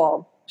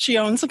role? She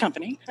owns the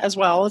company as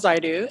well as I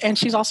do, and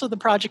she's also the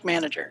project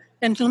manager.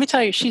 And let me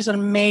tell you, she's an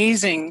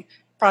amazing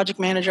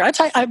project manager.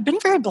 I've been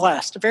very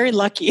blessed, very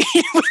lucky.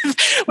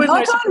 with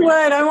knock on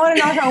wood. I want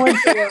to knock on wood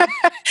for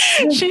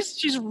you.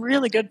 She's a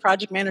really good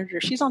project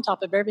manager. She's on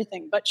top of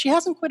everything, but she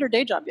hasn't quit her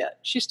day job yet.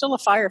 She's still a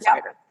firefighter.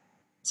 Yeah.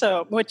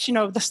 So, which,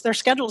 their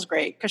schedule's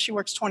great because she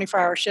works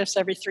 24-hour shifts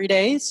every 3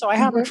 days. So I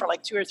have her for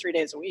like 2 or 3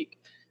 days a week.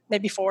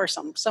 Maybe 4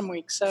 some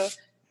weeks. So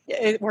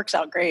it works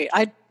out great.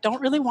 I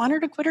don't really want her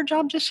to quit her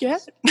job just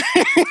yet.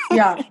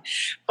 Yeah.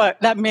 But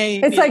that may...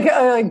 It's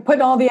like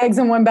putting all the eggs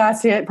in one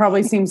basket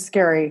probably seems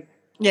scary.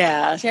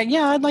 Yeah.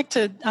 I'd like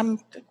to...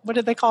 what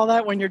did they call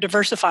that when you're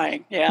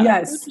diversifying? Yeah.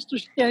 Yes.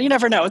 Yeah. You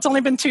never know. It's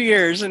only been 2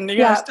 years, and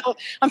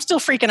I'm still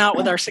freaking out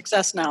with our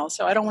success now.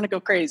 So I don't want to go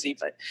crazy.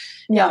 But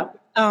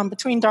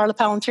between Darla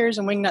Palantirs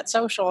and Wingnut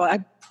Social,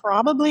 I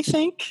probably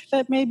think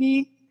that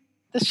maybe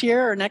this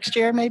year or next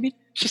year, maybe.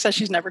 She says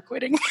she's never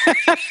quitting. She's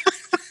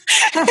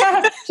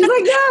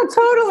like, yeah,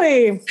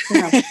 totally.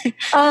 Yeah.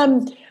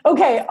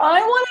 Okay, I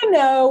want to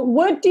know,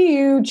 what do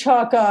you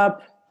chalk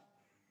up?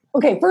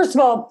 Okay, first of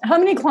all, how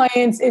many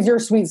clients is your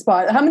sweet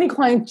spot? How many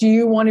clients do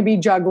you want to be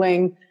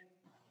juggling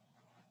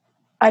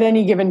at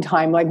any given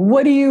time? Like,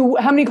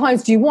 how many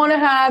clients do you want to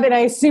have? And I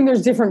assume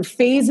there's different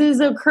phases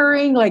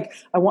occurring. Like,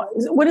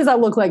 what does that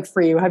look like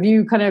for you? Have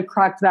you kind of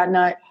cracked that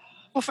nut?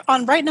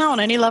 Well, right now on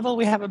any level,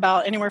 we have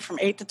about anywhere from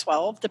 8 to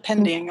 12,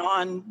 depending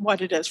on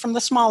what it is. From the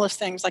smallest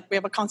things, like we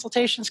have a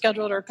consultation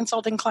scheduled or a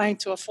consulting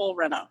client to a full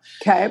reno.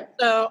 Okay.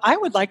 So I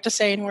would like to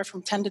say anywhere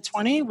from 10 to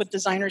 20 with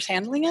designers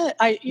handling it.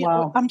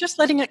 I'm just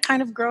letting it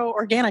kind of grow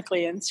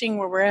organically and seeing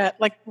where we're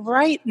at. Like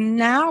right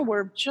now,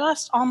 we're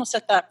just almost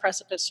at that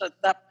precipice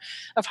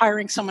of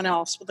hiring someone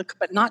else,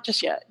 but not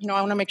just yet. I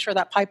want to make sure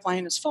that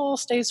pipeline is full,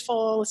 stays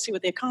full. Let's see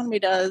what the economy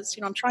does.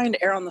 I'm trying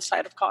to err on the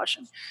side of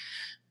caution.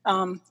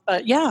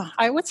 But yeah,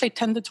 I would say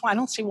 10 to 20. I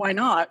don't see why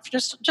not.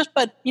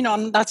 But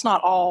that's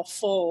not all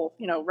full,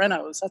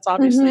 renos. That's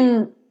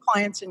obviously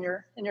clients in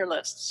your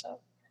list. So.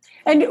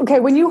 And okay,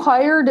 when you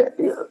hired,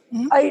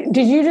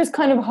 did you just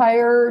kind of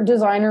hire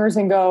designers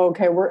and go,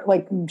 okay, we're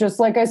like, just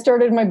like I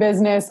started my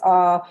business,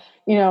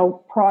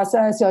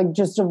 process, like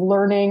just of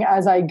learning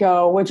as I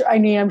go, which I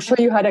mean, I'm sure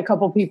you had a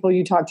couple people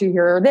you talked to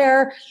here or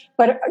there,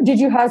 but did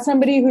you have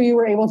somebody who you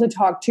were able to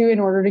talk to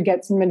in order to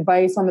get some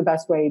advice on the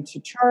best way to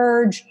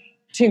charge?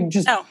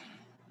 No,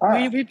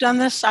 we've done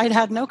this. I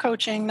had no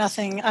coaching,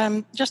 nothing.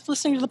 Just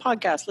listening to the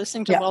podcast,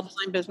 listening to Well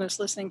Designed Business,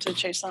 listening to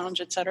Chase Lounge,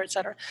 et cetera, et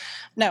cetera.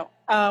 No,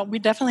 we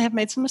definitely have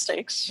made some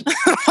mistakes.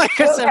 Like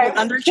I said,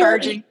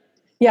 undercharging.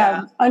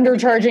 Yeah,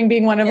 undercharging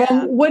being one of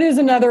them. What is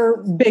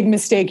another big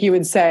mistake you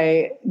would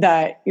say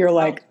that you're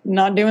like,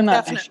 not doing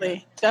that?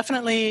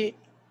 Definitely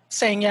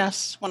saying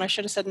yes when I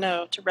should have said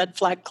no to red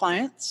flag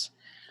clients.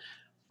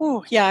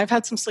 Oh, yeah, I've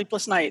had some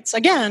sleepless nights.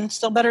 Again,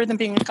 still better than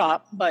being a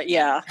cop, but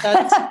yeah.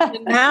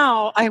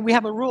 Now we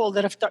have a rule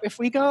that if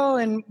we go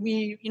and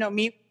we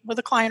meet with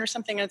a client or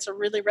something and it's a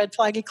really red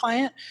flaggy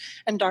client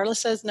and Darla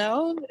says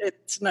no,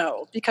 it's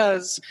no.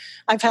 Because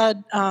I've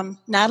had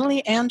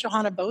Natalie and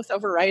Johanna both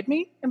override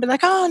me and be like,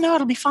 oh, no,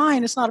 it'll be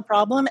fine. It's not a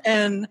problem.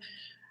 And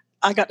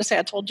I got to say,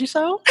 I told you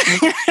so.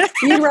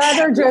 You'd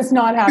rather just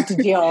not have to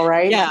deal,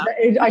 right? Yeah.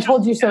 I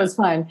told you so is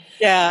fun.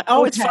 Yeah.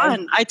 Oh, It's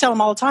fun. I tell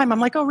them all the time. I'm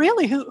like, oh,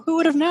 really? Who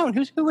would have known?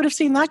 Who would have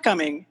seen that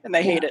coming? And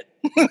they hate it.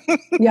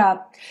 Yeah.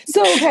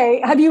 So,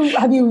 okay. Have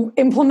you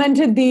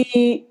implemented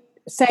the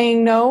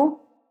saying no?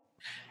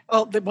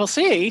 Well, we'll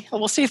see.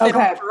 We'll see if they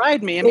don't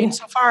override me. I mean,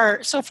 so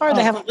far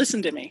they haven't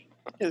listened to me.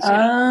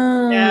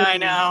 Yeah, I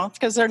know.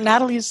 Because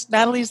Natalie's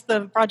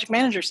the project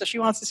manager, so she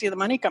wants to see the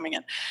money coming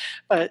in.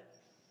 But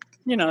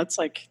it's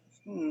like,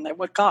 at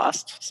what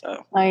cost?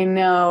 So I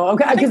know.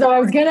 Okay. Because I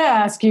was going to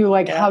ask you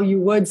like how you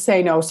would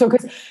say no. So,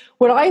 because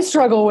what I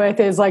struggle with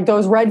is like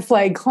those red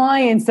flag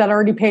clients that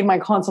already paid my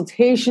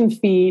consultation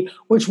fee,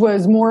 which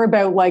was more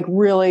about like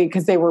really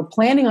because they were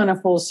planning on a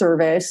full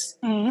service.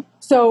 Mm-hmm.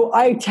 So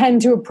I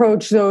tend to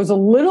approach those a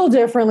little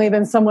differently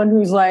than someone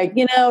who's like,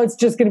 it's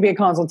just going to be a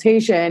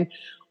consultation,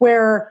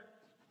 where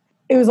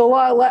it was a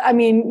lot. I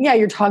mean, yeah,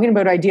 you're talking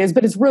about ideas,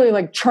 but it's really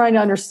like trying to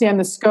understand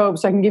the scope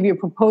so I can give you a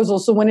proposal.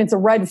 So when it's a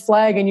red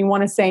flag and you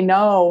want to say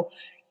no,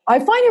 I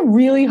find it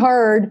really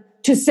hard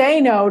to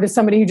say no to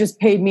somebody who just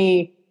paid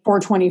me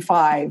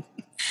 $425.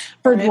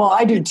 Well,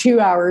 I do 2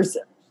 hours,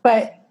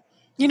 but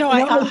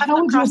I'll have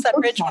to cross that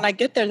bridge when I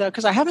get there, though,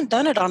 because I haven't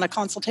done it on a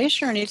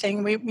consultation or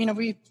anything.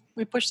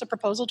 We pushed the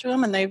proposal to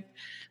them, and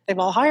they've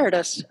all hired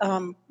us.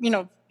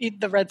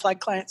 The red flag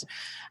clients,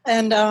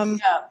 and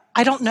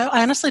I don't know.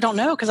 I honestly don't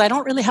know, because I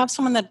don't really have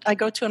someone that I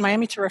go to in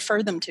Miami to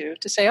refer them to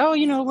say, oh,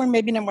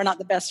 we're not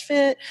the best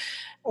fit,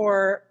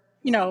 or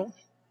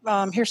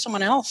here's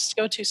someone else to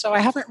go to. So I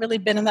haven't really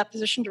been in that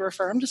position to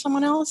refer them to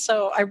someone else.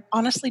 So I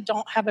honestly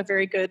don't have a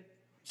very good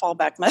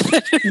fallback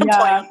method.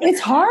 Yeah, it's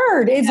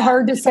hard. It's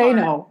hard to say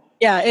no.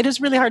 Yeah, it is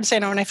really hard to say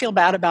no, and I feel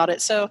bad about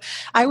it. So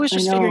I was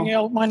just figuring,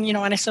 when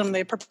I send them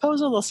the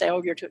proposal, they'll say,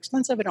 oh, you're too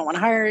expensive, I don't want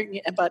to hire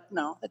you. But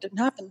no, that didn't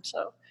happen.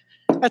 So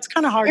that's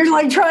kind of hard. You're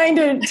like trying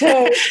to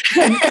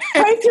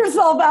break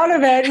yourself out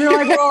of it. And you're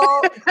like,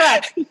 well,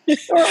 crap.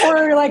 Or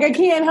you're like, I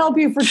can't help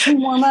you for 2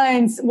 more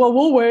months. Well,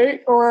 we'll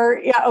wait. Or,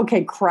 yeah,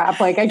 okay, crap.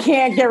 Like, I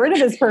can't get rid of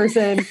this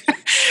person.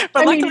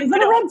 But luckily, is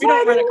it a red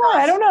flag anymore?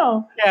 I don't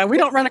know. Yeah, we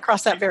don't run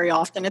across that very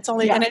often. It's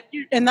only,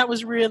 and that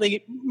was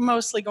really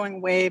mostly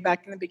going way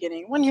back in the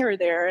beginning, one here or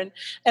there. And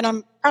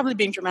I'm probably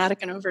being dramatic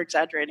and over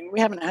exaggerating. We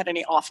haven't had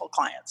any awful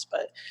clients,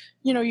 but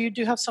you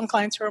do have some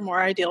clients who are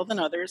more ideal than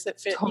others that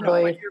fit,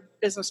 what your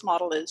business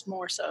model is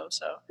more so.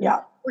 So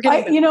yeah,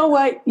 you know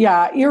what?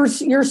 Yeah, you're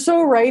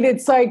so right.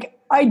 It's like,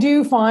 I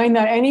do find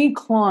that any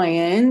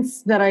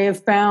clients that I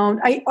have found,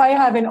 I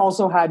haven't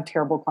also had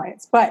terrible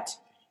clients, but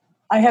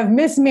I have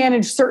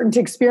mismanaged certain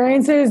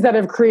experiences that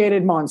have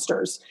created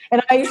monsters.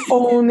 And I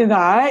own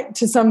that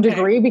to some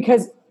degree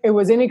because it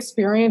was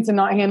inexperience and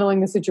not handling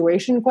the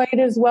situation quite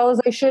as well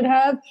as I should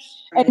have.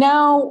 And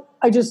now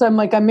I'm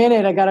like, I'm in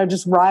it. I got to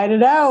just ride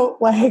it out.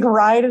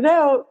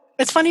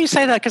 It's funny you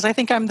say that, because I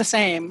think I'm the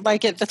same.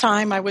 Like, at the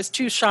time, I was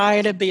too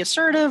shy to be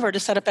assertive or to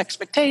set up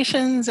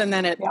expectations. And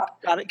then it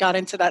got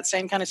into that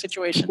same kind of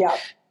situation. Yeah.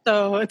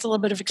 So it's a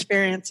little bit of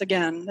experience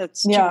again.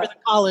 It's cheaper than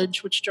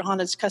college, which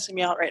Johanna's cussing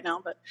me out right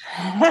now. But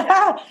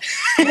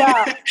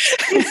yeah,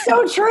 it's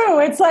so true.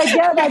 It's like,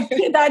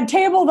 that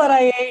table that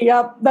I ate.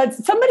 Yep,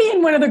 that's somebody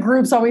in one of the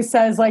groups always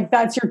says like,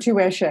 that's your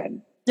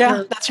tuition.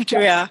 Yeah, that's your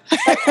tuition. Yeah,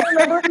 I can't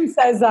remember who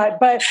says that,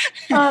 but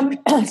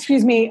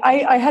excuse me.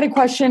 I had a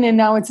question and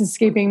now it's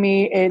escaping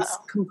me. It's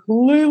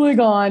completely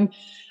gone.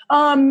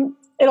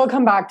 It'll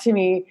come back to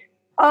me.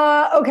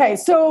 Okay,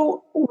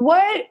 so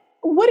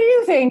what do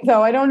you think,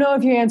 though? I don't know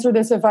if you answer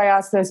this if I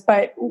ask this,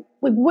 but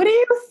what do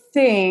you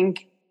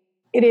think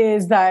it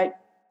is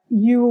that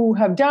you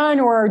have done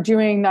or are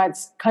doing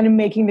that's kind of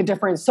making the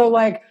difference? So,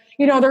 like,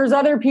 there's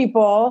other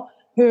people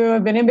who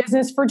have been in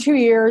business for 2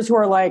 years who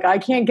are like, I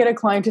can't get a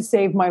client to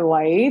save my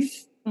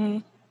life. Mm-hmm.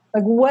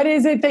 Like, what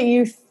is it that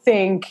you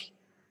think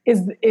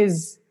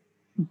is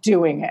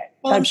doing it?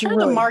 Well, I'm sure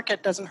the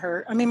market doesn't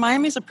hurt. I mean,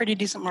 Miami's a pretty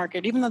decent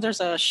market, even though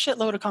there's a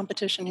shitload of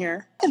competition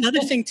here.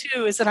 Another thing,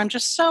 too, is that I'm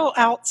just so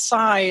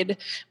outside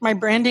my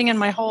branding and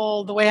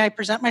the way I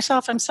present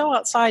myself. I'm so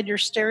outside your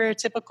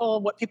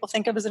stereotypical, what people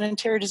think of as an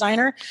interior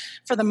designer,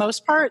 for the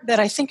most part, that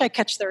I think I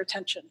catch their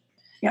attention.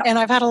 Yeah. And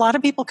I've had a lot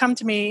of people come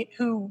to me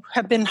who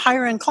have been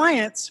higher-end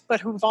clients, but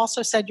who've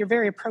also said, you're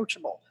very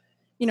approachable.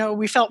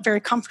 We felt very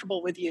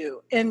comfortable with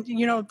you. And,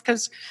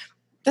 because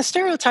the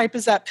stereotype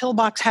is that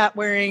pillbox hat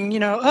wearing,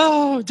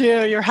 oh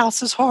dear, your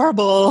house is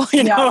horrible,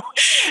 know,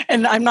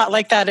 and I'm not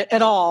like that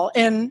at all.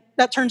 And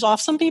that turns off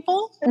some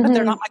people, but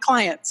they're not my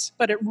clients.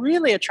 But it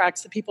really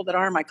attracts the people that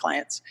are my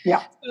clients.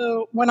 Yeah.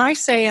 So when I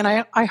say, and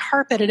I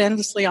harp at it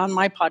endlessly on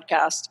my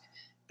podcast,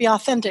 be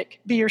authentic,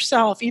 be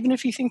yourself, even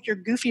if you think you're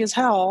goofy as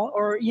hell,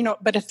 or,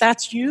 but if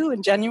that's you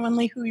and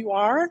genuinely who you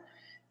are,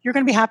 you're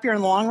going to be happier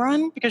in the long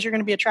run because you're going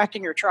to be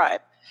attracting your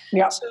tribe.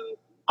 Yeah. So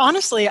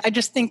honestly, I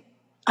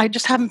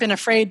just haven't been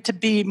afraid to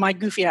be my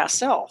goofy ass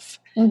self.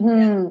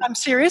 Mm-hmm. I'm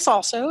serious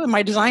also, and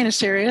my design is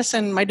serious,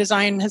 and my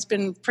design has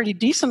been pretty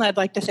decent, I'd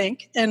like to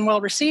think, and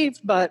well received.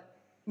 But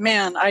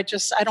man, I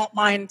don't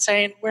mind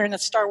wearing a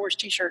Star Wars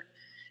t-shirt,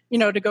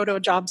 to go to a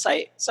job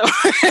site. So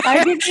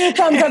I give you a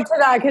thumbs up to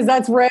that, because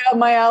that's right up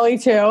my alley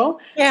too.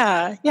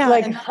 Yeah.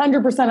 Like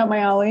 100% up my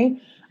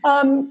alley.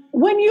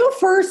 When you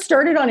first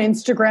started on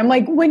Instagram,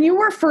 like when you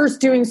were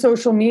first doing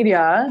social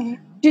media,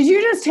 Did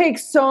you just take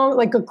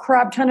like a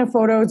crap ton of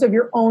photos of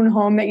your own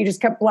home that you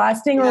just kept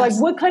blasting? Or like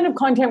what kind of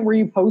content were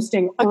you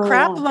posting?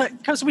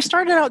 Because we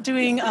started out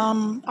doing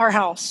our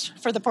house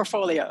for the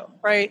portfolio,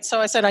 right? So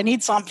I said, I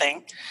need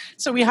something.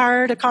 So we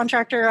hired a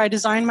contractor. I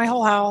designed my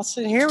whole house.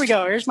 And here we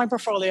go. Here's my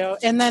portfolio.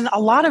 And then a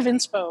lot of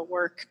inspo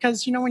work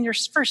because, when you're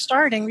first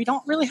starting, we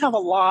don't really have a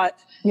lot.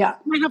 Yeah.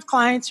 You might have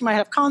clients, you might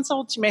have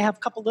consults, you may have a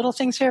couple little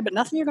things here, but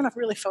nothing you're going to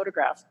really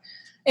photograph.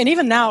 And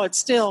even now it's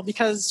still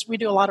because we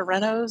do a lot of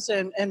renos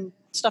and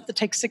stuff that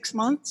takes 6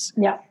 months.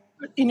 Yeah.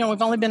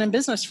 We've only been in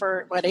business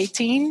for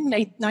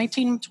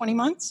 19, 20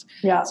 months.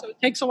 Yeah. So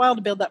it takes a while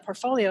to build that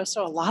portfolio.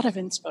 So a lot of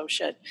inspo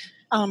shit.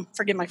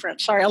 Forgive my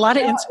French. Sorry. A lot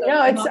of inspo. No,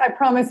 I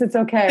promise it's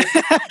okay.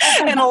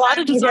 And a lot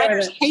of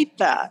designers hate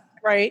that.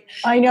 Right.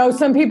 I know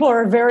some people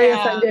are very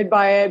offended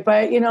by it,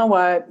 but you know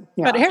what?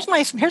 Yeah. But here's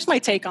my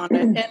take on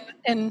it.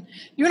 And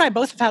you and I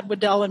both have had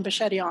Waddell and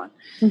Bichetti on.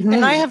 Mm-hmm.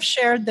 And I have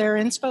shared their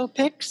inspo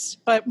pics.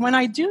 But when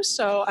I do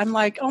so, I'm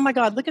like, oh my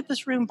God, look at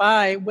this room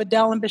by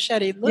Waddell and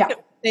Bichetti. Look at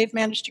what they've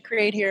managed to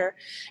create here.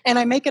 And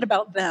I make it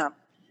about them.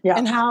 Yeah.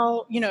 And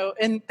how,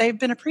 and they've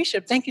been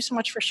appreciative. Thank you so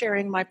much for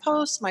sharing my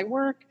posts, my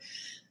work.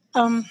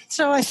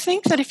 So I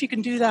think that if you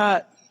can do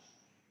that,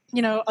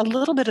 a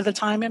little bit of the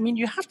time,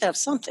 you have to have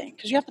something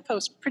because you have to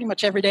post pretty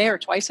much every day or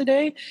twice a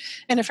day.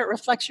 And if it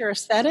reflects your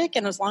aesthetic,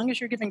 and as long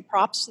as you're giving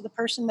props to the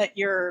person that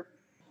you're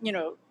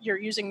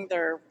using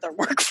their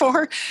work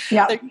for,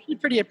 they're usually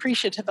pretty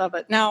appreciative of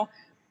it. Now,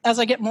 as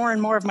I get more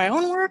and more of my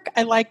own work,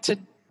 I like to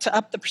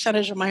up the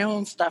percentage of my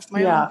own stuff,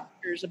 my own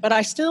pictures. But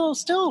I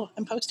still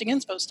am posting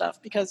inspo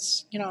stuff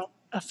because,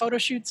 photo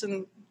shoots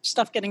and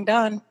stuff getting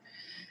done.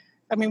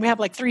 We have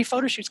like 3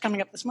 photo shoots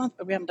coming up this month,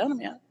 but we haven't done them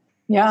yet.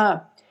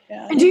 Yeah.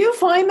 And do you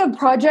find the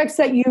projects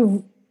that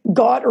you've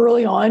got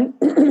early on,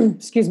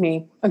 excuse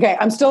me. Okay.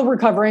 I'm still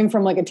recovering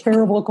from like a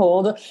terrible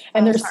cold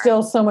and there's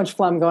still so much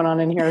phlegm going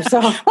on in here. So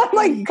I'm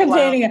like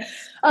containing it.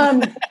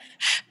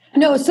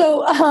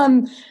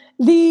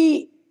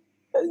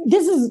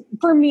 This is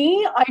for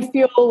me, I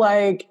feel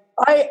like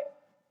I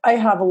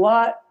have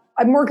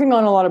I'm working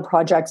on a lot of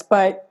projects,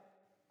 but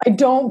I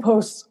don't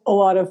post a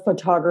lot of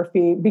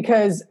photography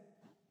because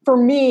for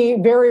me,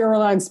 very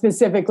early on,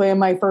 specifically in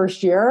my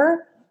first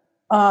year,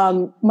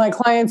 my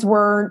clients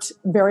weren't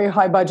very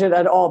high budget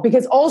at all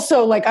because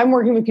also like I'm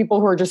working with people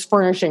who are just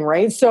furnishing,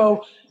 right?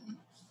 So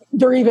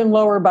they're even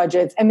lower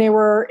budgets. And they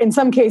were, in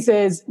some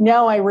cases,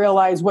 now I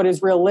realize what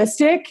is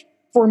realistic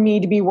for me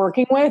to be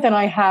working with. And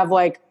I have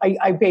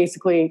I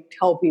basically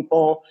tell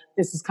people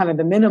this is kind of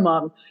the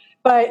minimum.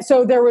 But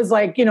so there was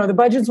the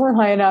budgets weren't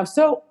high enough.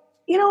 So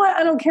you know what?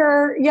 I don't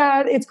care.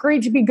 Yeah, it's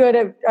great to be good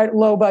at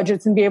low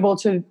budgets and be able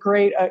to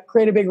create a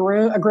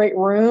great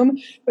room.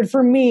 But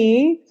for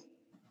me,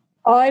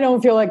 I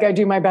don't feel like I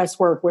do my best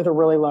work with a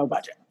really low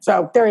budget.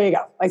 So there you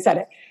go. I said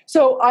it.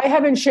 So I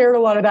haven't shared a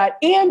lot of that.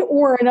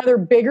 Or another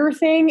bigger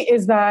thing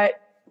is that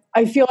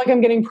I feel like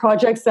I'm getting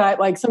projects that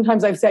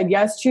sometimes I've said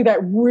yes to that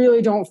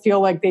really don't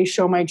feel like they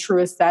show my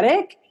true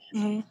aesthetic.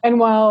 Mm-hmm. And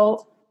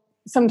while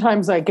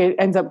sometimes it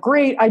ends up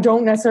great, I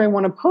don't necessarily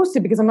want to post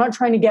it because I'm not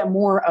trying to get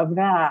more of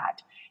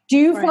that. Do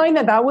you find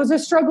that was a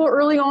struggle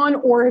early on,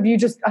 or have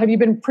you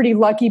been pretty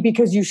lucky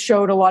because you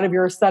showed a lot of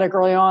your aesthetic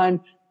early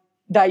on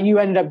that you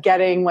ended up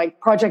getting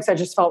projects that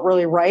just felt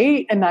really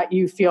right and that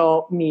you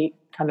feel meet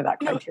kind of that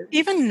criteria?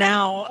 Even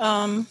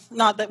now,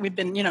 not that we've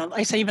been,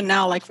 I say even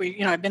now,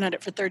 I've been at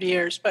it for 30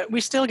 years, but we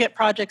still get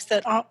projects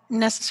that aren't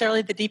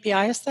necessarily the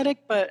DPI aesthetic,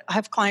 but I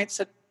have clients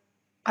that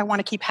I want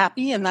to keep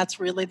happy, and that's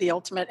really the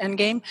ultimate end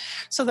game.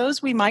 So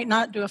those we might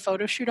not do a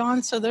photo shoot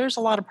on. So there's a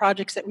lot of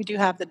projects that we do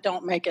have that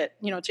don't make it,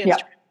 to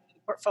Instagram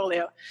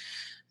portfolio.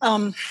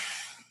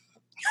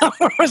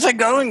 Where was I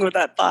going with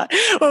that thought?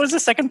 What was the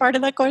second part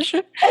of that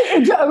question?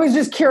 I was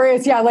just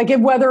curious, if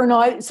whether or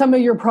not some of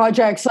your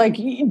projects,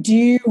 do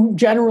you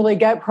generally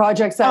get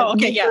projects that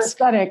meet your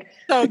aesthetic?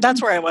 So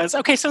that's where I was.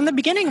 Okay, so in the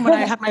beginning when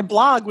I had my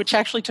blog, which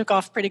actually took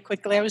off pretty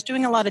quickly, I was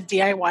doing a lot of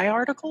DIY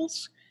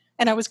articles.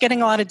 And I was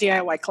getting a lot of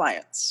DIY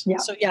clients. Yeah.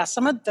 So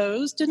some of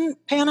those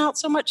didn't pan out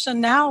so much. So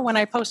now when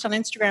I post on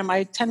Instagram,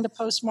 I tend to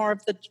post more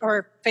of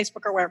or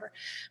Facebook or wherever,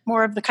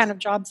 more of the kind of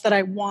jobs that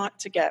I want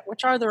to get,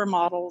 which are the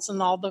remodels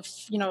and all the,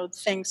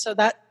 things. So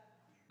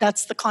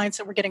that's the clients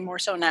that we're getting more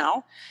so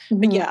now.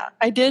 Mm-hmm. But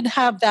I did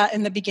have that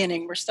in the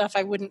beginning where stuff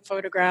I wouldn't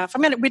photograph.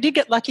 We did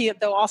get lucky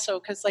though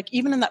also because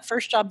even in that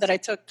first job that I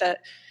took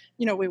that,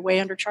 we way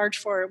undercharged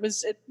for.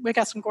 We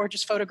got some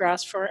gorgeous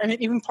photographs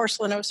even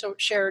Porcelain also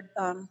shared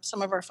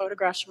some of our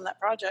photographs from that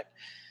project.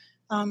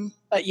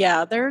 But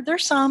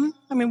there's some.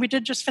 We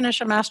did just finish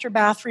a master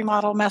bedroom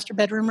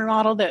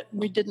remodel that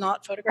we did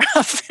not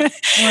photograph.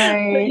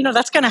 Right. But,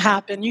 that's going to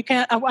happen. You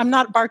can't. I'm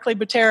not Barclay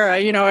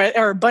Butera,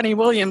 or Bunny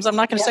Williams. I'm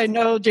not going to say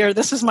no, dear.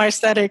 This is my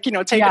aesthetic. Take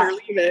it or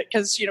leave it,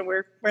 because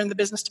we're in the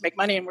business to make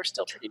money and we're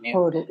still pretty new.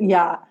 Totally.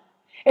 Yeah,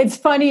 it's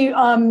funny.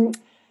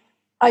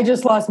 I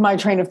just lost my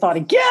train of thought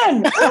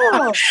again.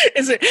 Oh.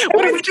 Is it?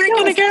 What are we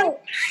drinking again?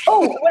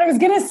 What I was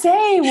going to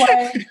say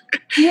was,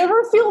 do you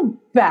ever feel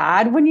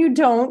bad when you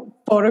don't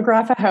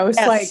photograph a house?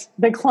 Yes.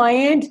 The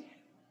client?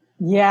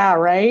 Yeah,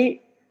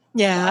 right?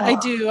 Yeah, I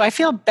do. I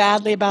feel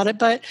badly about it,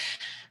 but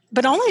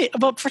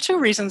for two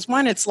reasons.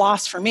 One, it's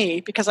lost for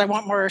me because I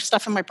want more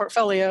stuff in my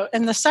portfolio.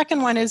 And the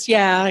second one is,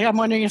 I'm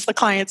wondering if the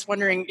client's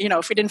wondering,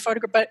 if we didn't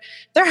photograph, but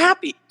they're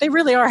happy. They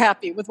really are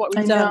happy with what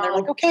we've done. They're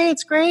like, okay,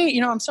 it's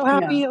great. I'm so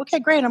happy. Yeah. Okay,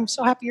 great. I'm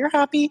so happy you're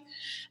happy.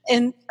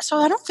 And so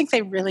I don't think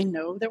they really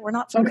know that we're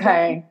not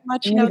photographing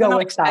much. They're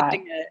not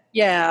expecting it.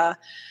 Yeah.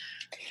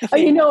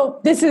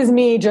 This is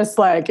me just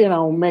like,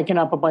 making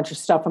up a bunch of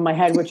stuff in my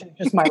head, which is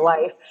just my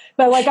life.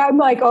 But like, I'm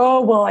like,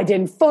 oh, well, I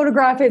didn't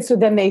photograph it. So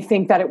then they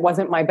think that it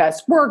wasn't my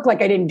best work.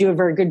 Like I didn't do a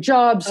very good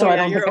job. So I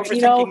don't think,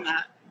 overthinking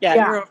that.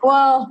 Yeah.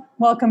 Well,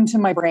 welcome to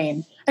my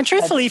brain. And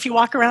truthfully, if you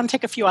walk around and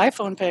take a few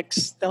iPhone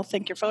pics, they'll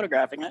think you're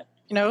photographing it,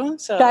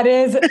 So that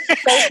is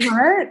so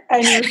smart.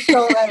 And you're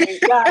so right.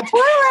 Yeah,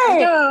 totally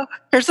right.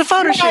 Here's the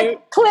photo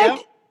shoot.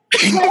 Click,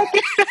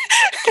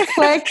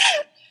 click.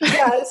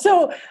 Yeah.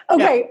 So,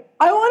 okay.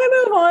 I want to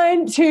move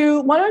on to,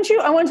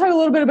 I want to talk a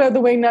little bit about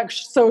the Wingnut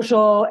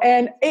Social.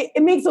 And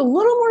it makes a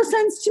little more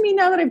sense to me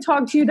now that I've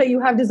talked to you that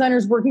you have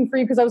designers working for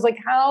you. Because I was like,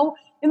 how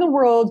in the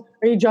world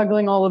are you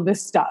juggling all of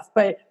this stuff?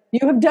 But you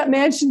have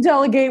managed to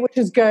delegate, which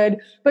is good.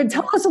 But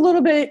tell us a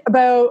little bit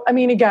about,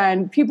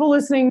 again, people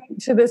listening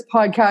to this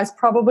podcast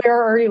probably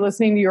are already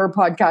listening to your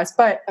podcast.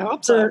 But I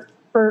hope so.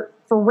 For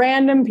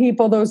random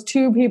people, those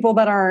two people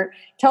that aren't,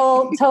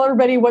 tell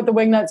everybody what the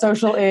Wingnut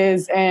Social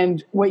is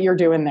and what you're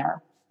doing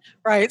there.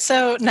 Right.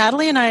 So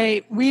Natalie and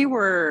I, we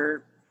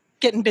were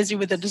getting busy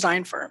with a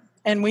design firm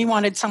and we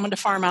wanted someone to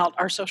farm out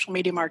our social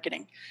media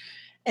marketing.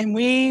 And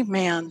we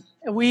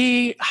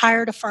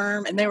hired a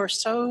firm and they were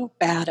so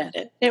bad at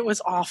it. It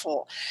was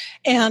awful.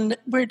 And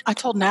I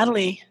told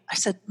Natalie, I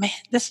said, man,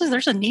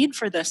 there's a need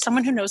for this.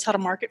 Someone who knows how to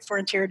market for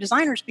interior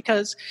designers,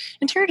 because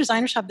interior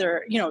designers have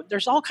their,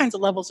 there's all kinds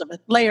of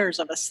layers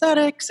of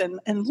aesthetics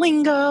and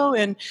lingo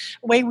and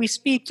way we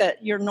speak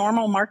that your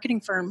normal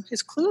marketing firm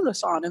is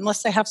clueless on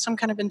unless they have some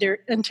kind of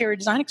interior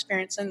design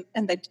experience. And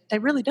they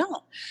really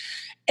don't.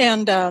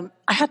 And I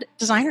had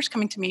designers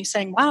coming to me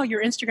saying, wow,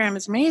 your Instagram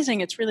is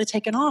amazing. It's really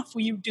taken off.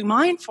 Will you do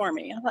mine for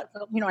me? I'm like,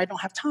 well, I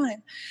don't have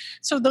time.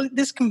 So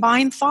this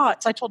combined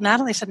thoughts, I told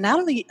Natalie, I said,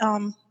 Natalie,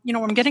 I'm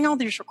getting all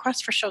these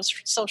requests for shows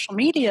for social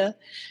media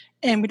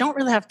and we don't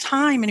really have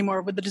time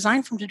anymore with the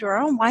design firm to do our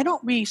own. Why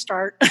don't we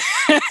start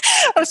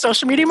a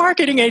social media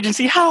marketing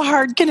agency? How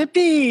hard can it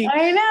be?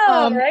 I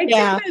know, right?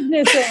 Yeah.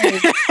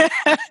 Businesses.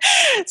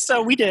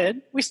 So we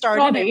did. We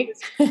started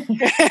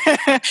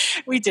it.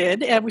 We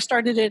did. And we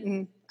started it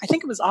in, I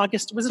think it was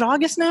August. Was it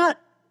August, Nat?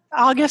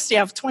 August,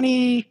 yeah, of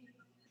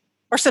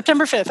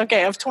September 5th.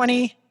 Okay, of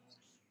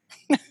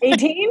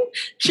 2018.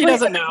 She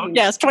doesn't know.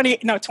 Yes,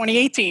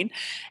 2018.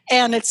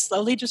 And it's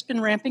slowly just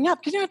been ramping up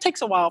because, it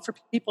takes a while for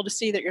people to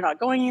see that you're not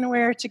going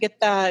anywhere, to get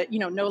that,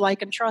 know,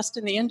 like, and trust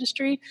in the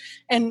industry.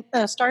 And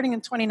starting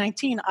in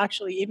 2019,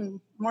 actually, even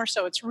more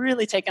so, it's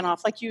really taken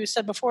off. Like you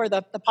said before,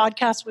 the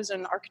podcast was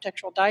in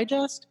Architectural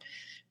Digest.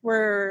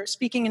 We're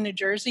speaking in New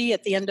Jersey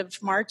at the end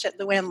of March at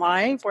Luann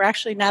Live. We're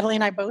actually, Natalie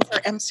and I both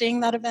are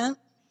emceeing that event.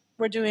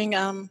 We're doing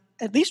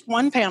at least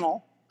one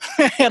panel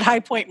at High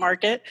Point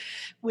Market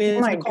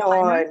with Nicole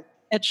Heimer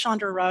at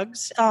Chandra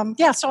Rugs.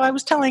 So I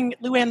was telling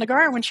Luann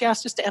Nagar when she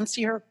asked us to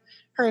MC her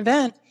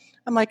event,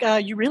 I'm like,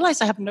 you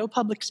realize I have no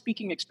public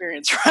speaking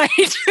experience, right?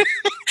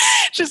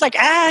 She's like,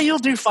 you'll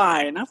do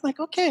fine. I'm like,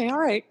 okay, all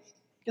right.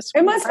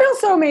 It must feel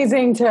so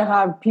amazing to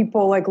have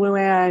people like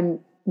Luann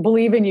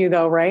believe in you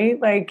though, right?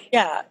 Like,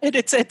 yeah,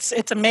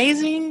 it's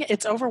amazing.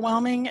 It's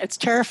overwhelming. It's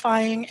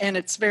terrifying. And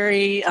it's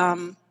very,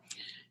 I'm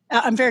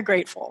very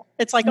grateful.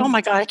 It's like, oh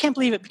my God, I can't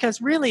believe it. Because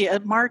really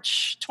at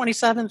March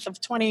 27th of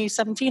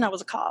 2017, I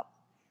was a cop.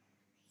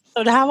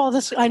 So to have all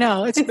this, I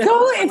know it's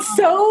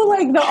so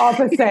like the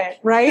opposite,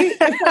 right?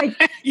 It's like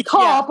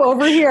cop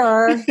over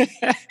here,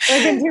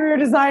 like interior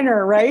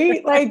designer,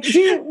 right? Like,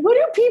 what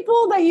do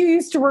people that you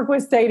used to work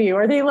with say to you?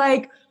 Are they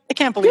like, I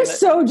can't believe they're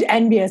so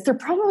envious? They're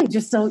probably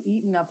just so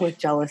eaten up with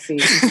jealousy.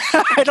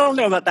 I don't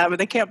know about that, but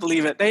they can't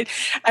believe it.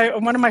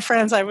 One of my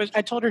friends,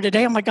 I told her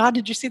today, oh my God,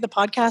 did you see the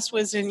podcast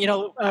was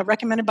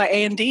recommended by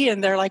A&D?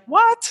 And they're like,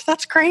 what?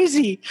 That's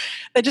crazy.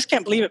 They just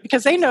can't believe it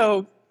because they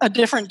know a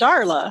different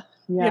Darla.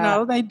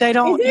 Yeah. They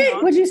don't.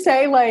 Would you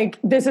say like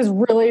this has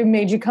really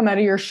made you come out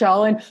of your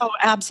shell? Oh,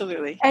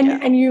 absolutely.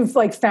 And you've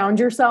like found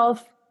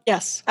yourself?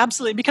 Yes,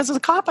 absolutely. Because as a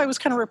cop, I was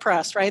kind of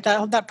repressed, right?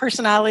 That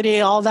personality,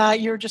 all that,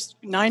 you're just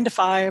 9 to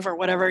 5 or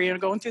whatever,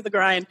 going through the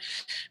grind.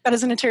 But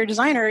as an interior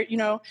designer,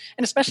 and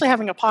especially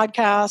having a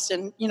podcast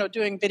and,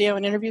 doing video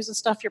and interviews and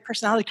stuff, your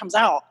personality comes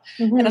out.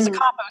 Mm-hmm. And as a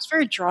cop, I was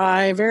very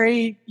dry,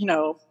 very,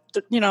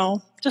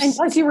 just. And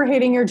plus you were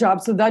hating your job,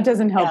 so that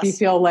doesn't help you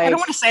feel like. I don't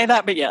want to say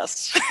that, but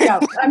yes.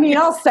 Yeah,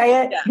 I'll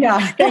say it.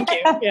 Yeah. Thank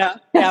you. Yeah.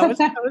 I was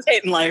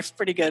hating life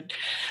pretty good.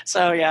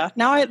 So yeah,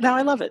 now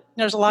I love it.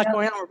 There's a lot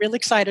going on. We're really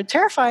excited,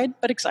 terrified,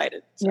 but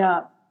excited. So.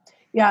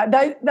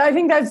 Yeah. I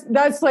think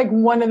that's like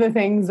one of the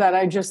things that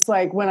I just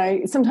like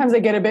when sometimes I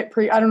get a bit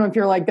I don't know if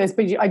you're like this,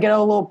 but I get a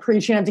little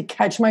preachy and I have to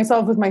catch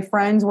myself with my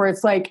friends where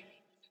it's like,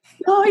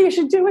 oh, you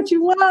should do what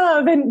you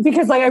love. And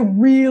because like I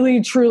really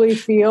truly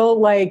feel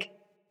like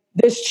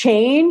this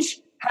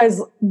change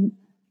has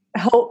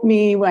helped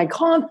me, my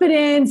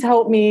confidence,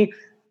 helped me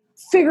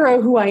figure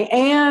out who I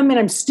am, and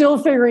I'm still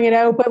figuring it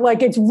out, but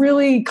like it's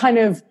really kind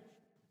of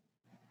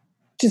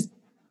just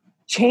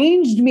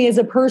changed me as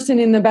a person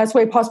in the best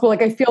way possible.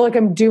 Like I feel like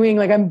I'm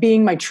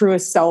being my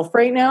truest self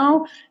right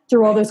now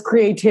through all this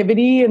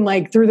creativity and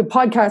like through the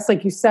podcast,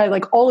 like you said,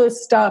 like all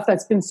this stuff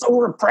that's been so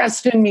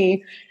repressed in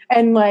me.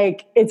 And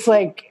like, it's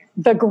like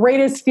the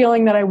greatest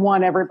feeling that I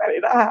want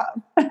everybody to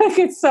have.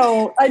 It's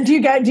so, do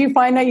you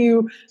find that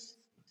you,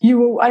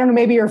 I don't know,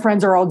 maybe your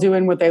friends are all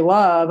doing what they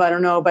love. I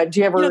don't know, but do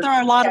you ever? There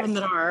are a lot of them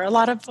that are. A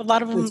lot of them,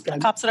 the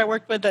cops that I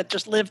worked with that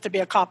just lived to be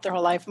a cop their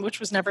whole life, which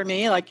was never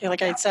me. Like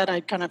I said, I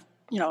kind of,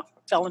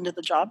 fell into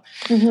the job.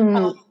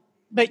 Mm-hmm.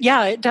 But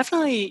yeah, it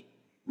definitely,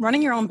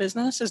 running your own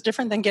business is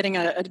different than getting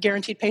a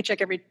guaranteed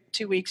paycheck every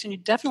 2 weeks. And you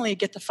definitely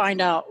get to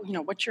find out,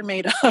 what you're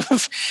made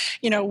of,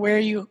 where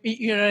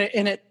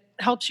and it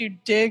helps you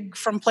dig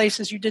from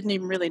places you didn't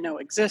even really know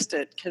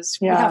existed, because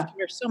we have to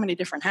wear so many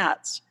different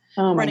hats.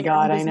 Oh my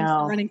God, I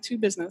know. Running 2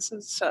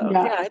 businesses. So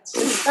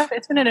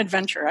it's been an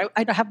adventure.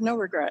 I have no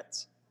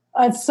regrets.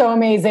 That's so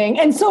amazing.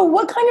 And so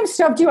what kind of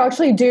stuff do you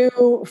actually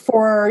do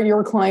for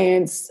your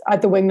clients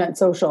at the Wingnut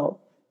Social?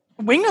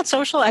 Wingnut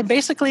Social, I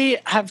basically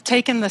have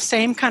taken the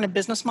same kind of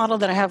business model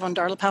that I have on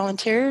Darla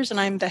Palantirs, and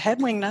I'm the head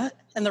wingnut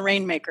and the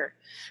rainmaker,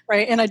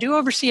 right? And I do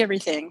oversee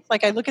everything.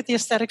 Like I look at the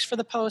aesthetics for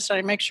the post, and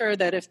I make sure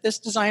that if this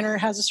designer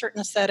has a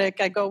certain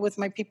aesthetic, I go with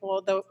my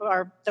people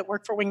that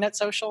work for Wingnut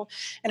Social,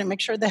 and I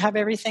make sure they have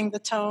everything, the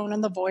tone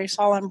and the voice,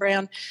 all on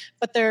brand.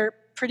 But they're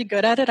pretty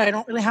good at it. I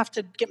don't really have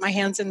to get my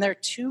hands in there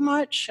too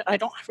much. I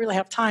don't really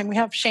have time. We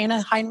have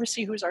Shayna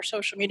Heinrichs, who's our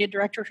social media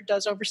director, who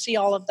does oversee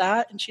all of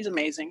that, and she's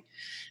amazing.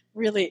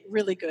 Really,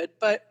 really good.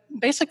 But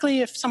basically,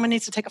 if someone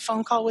needs to take a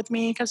phone call with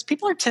me, because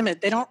people are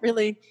timid,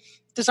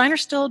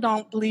 designers still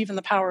don't believe in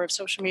the power of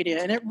social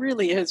media, and it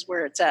really is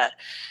where it's at.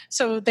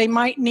 So they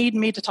might need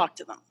me to talk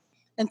to them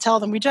and tell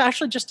them. We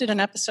actually just did an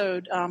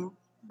episode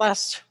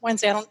last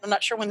Wednesday. I'm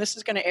not sure when this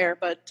is going to air,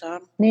 but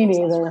me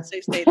neither.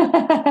 Wednesday's date, the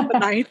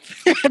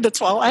 9th, the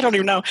 12th, I don't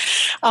even know,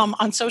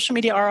 on social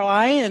media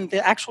ROI and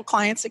the actual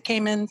clients that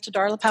came in to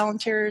Darla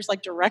Palantirs,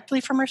 like directly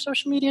from our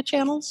social media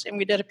channels, and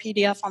we did a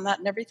PDF on that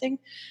and everything.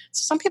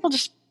 So some people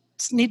just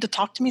need to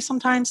talk to me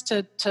sometimes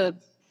to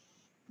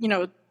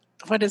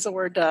what is the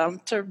word,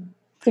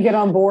 to get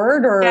on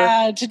board, or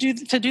to do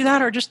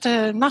that, or just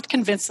to not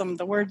convince them.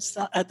 The words,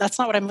 that's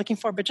not what I'm looking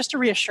for, but just to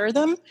reassure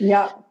them.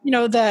 Yeah,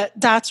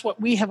 that's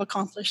what we have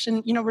accomplished,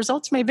 and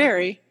results may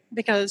vary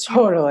because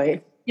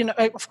totally.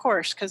 Of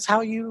course, because how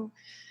you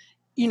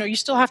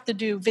still have to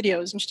do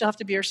videos and you still have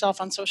to be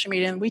yourself on social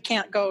media, and we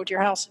can't go to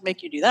your house and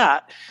make you do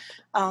that.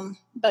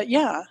 But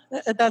yeah,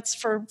 that's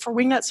for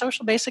Wingnut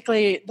Social.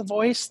 Basically, the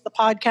voice, the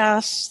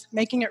podcast,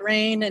 making it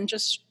rain, and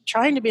just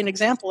trying to be an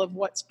example of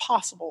what's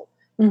possible.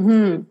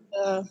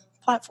 Mm-hmm.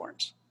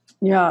 Platforms.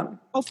 Yeah.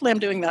 Hopefully I'm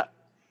doing that.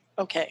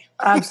 Okay.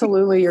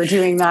 Absolutely. You're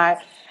doing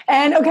that.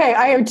 And okay,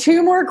 I have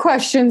 2 more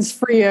questions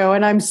for you,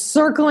 and I'm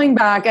circling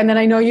back, and then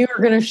I know you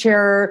are going to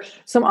share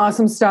some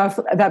awesome stuff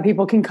that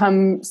people can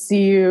come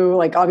see you.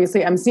 Like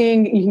obviously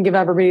emceeing, you can give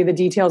everybody the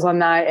details on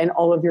that and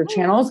all of your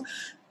channels.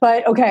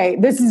 But okay,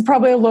 this is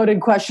probably a loaded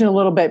question a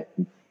little bit,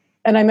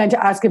 and I meant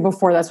to ask it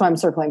before. That's why I'm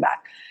circling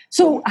back.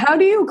 So how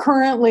do you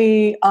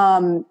currently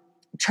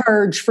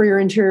charge for your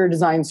interior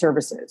design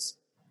services?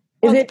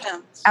 Is it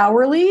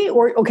hourly,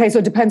 or okay, so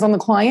it depends on the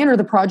client or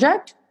the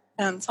project?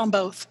 Depends on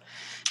both.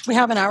 We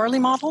have an hourly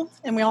model,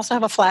 and we also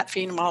have a flat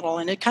fee model,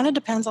 and it kind of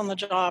depends on the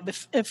job.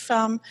 If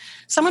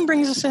someone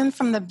brings us in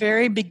from the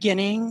very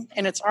beginning,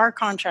 and it's our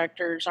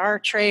contractors, our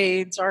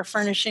trades, our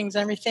furnishings,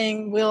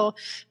 everything, we'll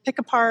pick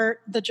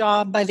apart the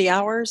job by the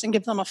hours and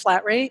give them a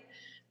flat rate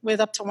with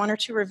up to 1 or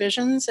 2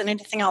 revisions, and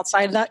anything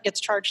outside of that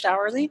gets charged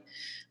hourly.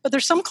 But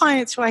there's some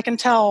clients who I can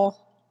tell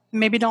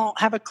maybe don't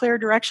have a clear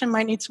direction,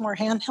 might need some more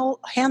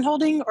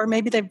hand-holding, or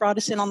maybe they've brought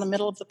us in on the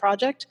middle of the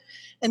project,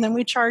 and then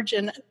we charge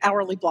in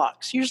hourly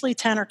blocks, usually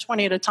 10 or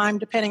 20 at a time,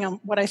 depending on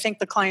what I think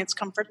the client's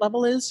comfort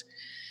level is.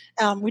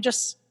 We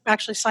just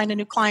actually signed a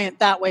new client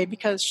that way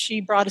because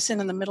she brought us in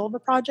the middle of a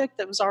project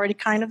that was already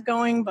kind of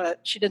going, but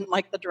she didn't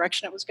like the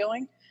direction it was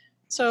going.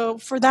 So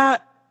for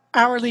that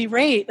hourly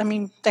rate, I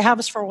mean, they have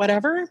us for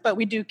whatever, but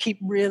we do keep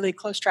really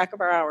close track of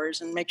our hours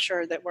and make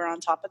sure that we're on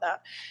top of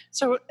that.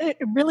 So it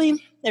really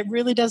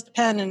does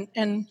depend,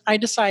 and I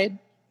decide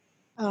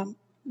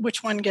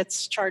which one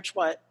gets charged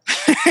what.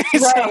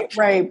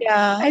 Right.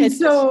 Yeah. And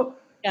so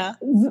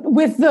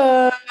with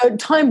the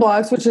time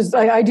blocks, which is,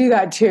 I do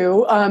that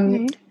too.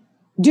 Mm-hmm.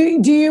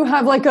 Do you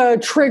have like a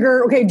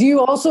trigger? Okay. Do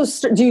you also,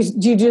 do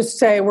you just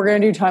say, we're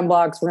going to do time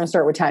blocks, we're going to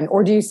start with 10,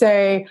 or do you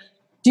say,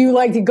 do you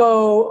like to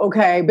go,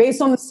 okay, based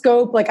on the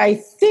scope, like I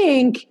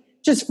think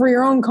just for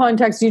your own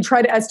context, you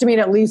try to estimate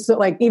at least that,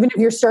 like, even if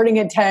you're starting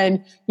at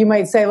 10, you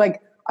might say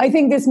like, I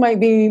think this might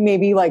be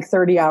maybe like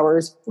 30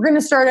 hours. We're going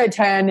to start at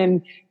 10.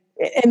 And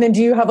and then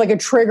do you have like a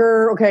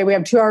trigger? Okay, we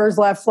have 2 hours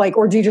left. Like,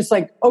 or do you just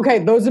like, okay,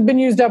 those have been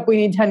used up. We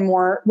need 10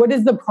 more. What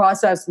does the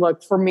process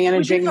look for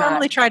managing that? We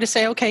normally try to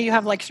say, okay, you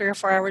have like 3 or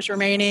 4 hours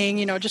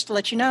remaining, just to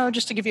let you know,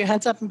 just to give you a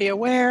heads up and be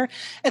aware.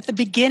 At the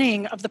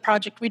beginning of the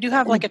project, we do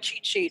have like a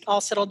cheat sheet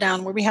all settled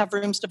down where we have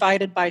rooms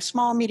divided by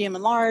small, medium,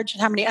 and large,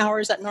 and how many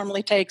hours that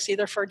normally takes,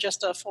 either for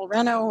just a full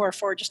reno or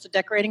for just a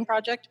decorating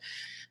project.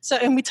 So,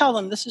 and we tell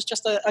them this is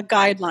just a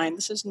guideline.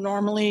 This is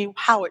normally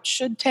how it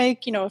should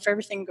take, if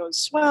everything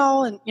goes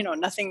well and,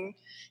 nothing,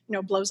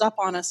 blows up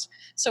on us.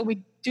 So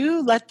we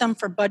do let them,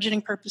 for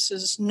budgeting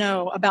purposes,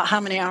 know about how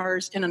many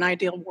hours in an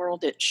ideal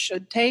world it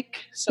should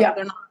take. So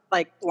they're not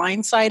like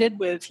blindsided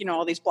with,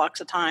 all these blocks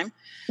of time.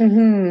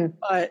 Mm-hmm.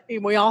 But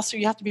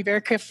you have to be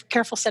very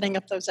careful setting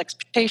up those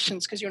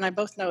expectations, because you and I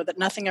both know that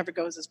nothing ever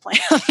goes as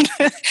planned.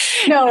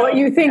 No,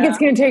 you think it's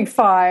going to take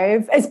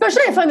 5,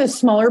 especially I find the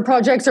smaller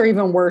projects are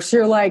even worse.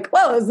 You're like,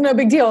 well, it's no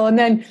big deal. And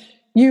then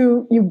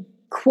you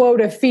quote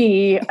a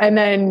fee, and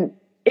then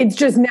it's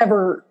just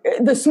never,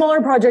 the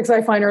smaller projects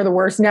I find are the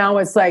worst. Now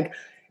it's like,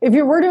 if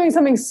we're doing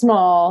something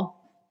small,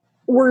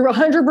 we're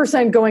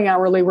 100% going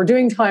hourly. We're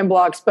doing time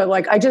blocks, but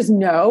like, I just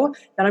know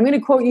that I'm going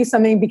to quote you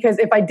something, because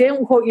if I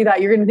didn't quote you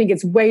that, you're going to think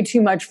it's way too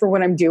much for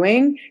what I'm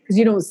doing, because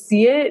you don't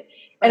see it.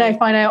 And I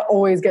find I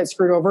always get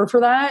screwed over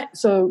for that.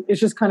 So it's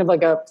just kind of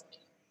like and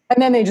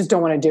then they just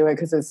don't want to do it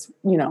because it's,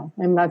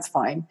 and that's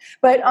fine.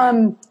 But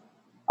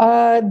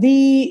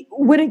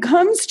when it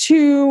comes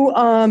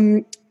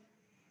to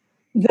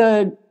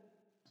the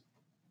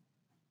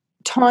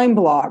time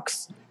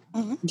blocks,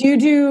 mm-hmm. do you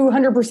do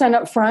 100%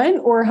 up front,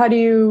 or how do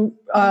you,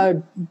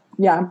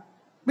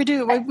 We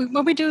do.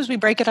 What we do is we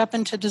break it up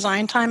into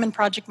design time and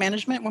project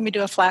management when we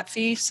do a flat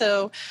fee.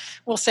 So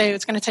we'll say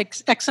it's going to take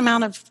X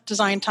amount of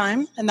design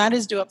time, and that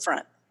is due up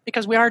front,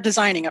 because we are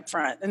designing up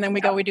front. And then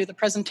we do the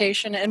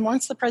presentation. And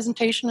once the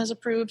presentation is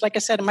approved, like I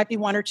said, it might be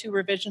 1 or 2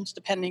 revisions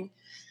depending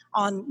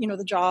on,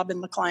 the job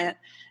and the client.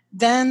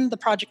 Then the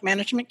project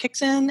management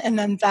kicks in, and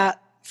then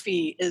that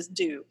fee is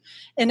due.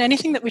 And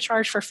anything that we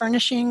charge for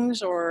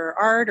furnishings or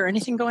art or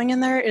anything going in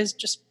there is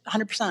just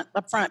 100%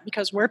 upfront,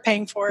 because we're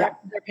paying for it.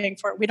 They're paying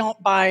for it. We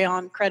don't buy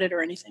on credit or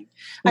anything.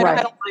 I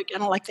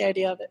don't like the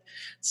idea of it.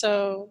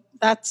 So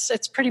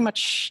it's pretty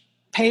much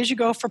pay as you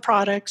go for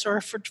products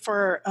or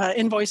for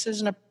invoices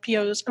and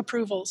POs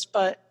approvals.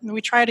 But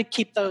we try to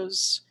keep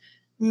those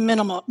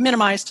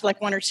minimized to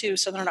like 1 or 2,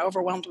 so they're not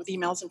overwhelmed with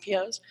emails and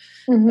POs.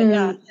 Mm-hmm.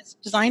 But it's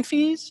design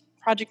fees,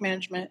 project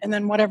management, and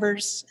then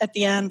whatever's at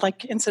the end,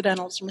 like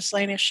incidentals,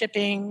 miscellaneous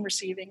shipping,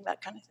 receiving,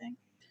 that kind of thing.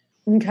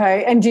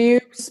 Okay. And do you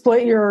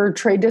split your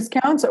trade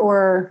discounts,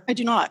 or? I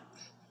do not.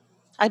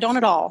 I don't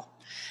at all.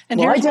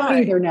 And I don't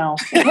either now.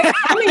 Tell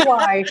me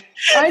why.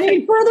 I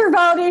need further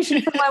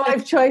validation for my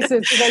life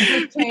choices,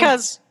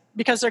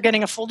 because they're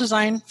getting a full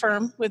design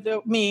firm with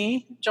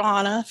me,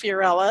 Johanna,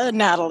 Fiorella, and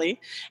Natalie,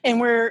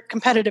 and we're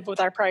competitive with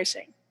our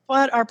pricing.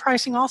 But our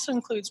pricing also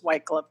includes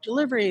white glove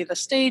delivery, the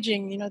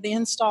staging, the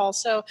install.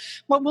 So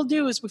what we'll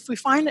do is,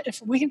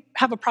 if we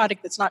have a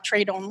product that's not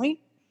trade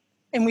only,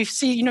 and we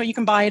see, you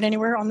can buy it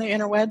anywhere on the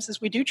interwebs,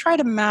 is we do try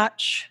to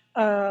match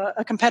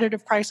a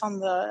competitive price on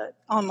the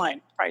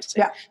online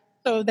pricing. Yeah.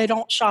 So they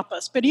don't shop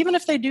us. But even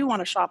if they do want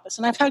to shop us,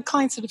 and I've had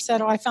clients that have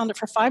said, I found it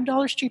for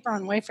 $5 cheaper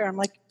on Wayfair. I'm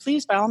like,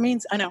 please, by all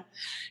means, I know,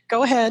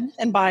 go ahead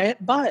and buy it.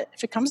 But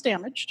if it comes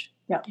damaged,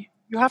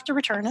 you have to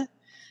return it.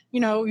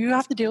 You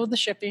have to deal with the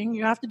shipping.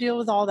 You have to deal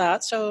with all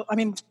that. So,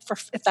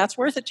 if that's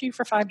worth it to you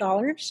for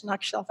 $5,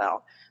 knock yourself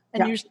out.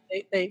 And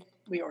usually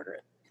we order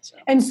it. So.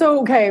 And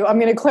so, okay, I'm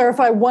going to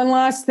clarify one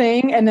last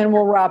thing, and then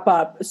we'll wrap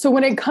up. So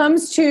when it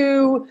comes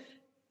to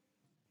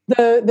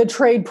the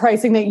trade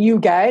pricing that you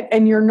get,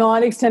 and you're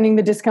not extending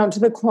the discount to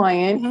the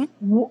client,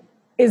 mm-hmm.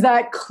 Is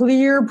that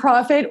clear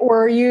profit,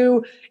 or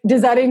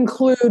does that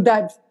include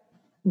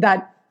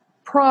that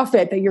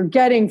profit that you're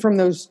getting from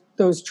those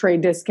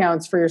trade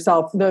discounts for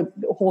yourself, the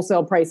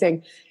wholesale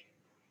pricing?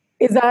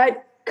 Is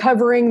that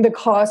covering the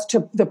cost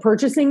to the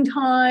purchasing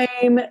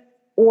time,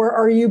 or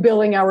are you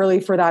billing hourly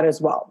for that as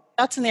well?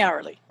 That's in the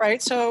hourly, right?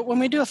 So when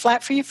we do a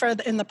flat fee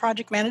in the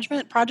project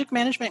management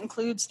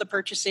includes the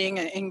purchasing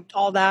and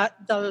all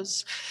that,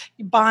 those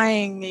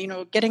buying,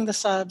 getting the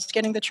subs,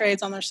 getting the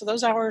trades on there. So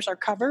those hours are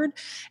covered.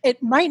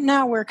 Right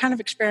now we're kind of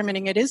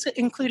experimenting. It is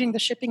including the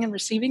shipping and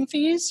receiving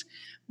fees.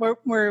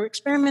 We're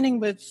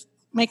experimenting with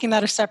making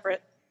that a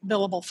separate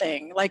billable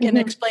thing, like, mm-hmm. and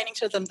explaining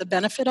to them the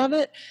benefit of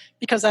it,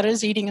 because that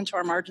is eating into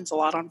our margins a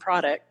lot on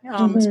product,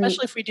 mm-hmm.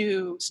 especially if we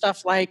do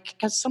stuff like,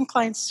 because some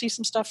clients see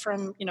some stuff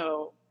from,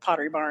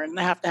 Pottery Barn, and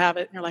they have to have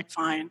it, and you're like,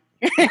 fine.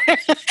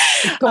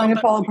 It's going to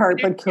fall apart,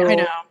 but cool. I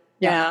know.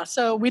 Yeah.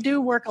 So we do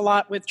work a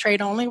lot with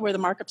trade only, where the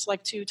markup's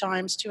like 2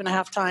 times,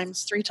 2.5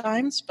 times, 3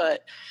 times,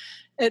 but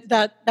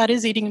that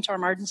is eating into our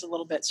margins a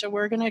little bit. So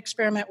we're going to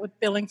experiment with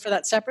billing for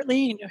that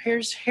separately.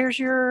 Here's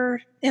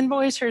your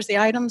invoice. Here's the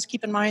items.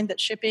 Keep in mind that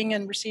shipping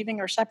and receiving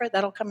are separate.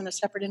 That'll come in a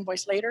separate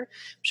invoice later,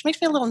 which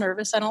makes me a little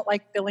nervous. I don't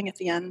like billing at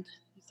the end.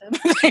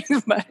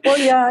 But, well,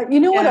 yeah.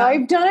 What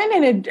I've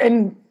done,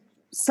 and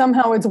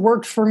somehow it's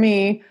worked for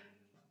me,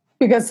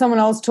 because someone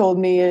else told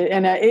me,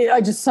 and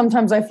I just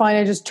sometimes I find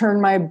I just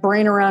turn my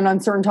brain around on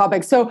certain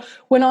topics. So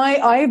when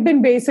I've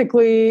been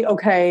basically,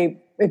 okay,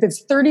 if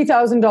it's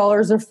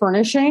 $30,000 of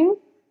furnishing,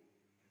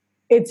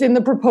 it's in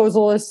the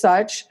proposal as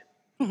such.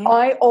 Mm-hmm.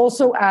 I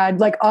also add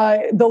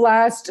the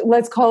last,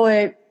 let's call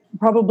it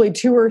probably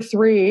 2 or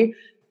 3.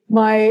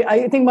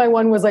 I think my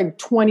one was like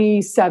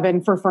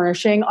 27 for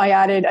furnishing. I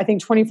added, I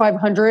think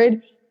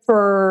 2,500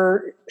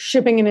 for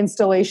shipping and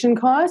installation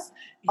costs.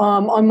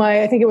 On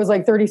my, I think it was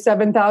like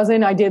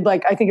 37,000. I did I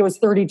think it was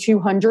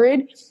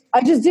 3,200.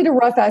 I just did a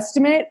rough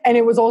estimate, and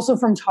it was also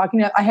from talking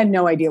to, I had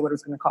no idea what it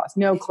was going to cost,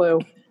 no clue.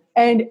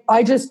 And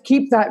I just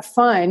keep that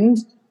fund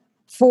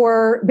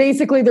for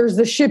basically there's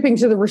the shipping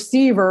to the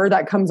receiver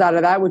that comes out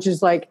of that, which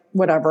is like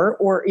whatever,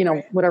 or,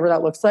 whatever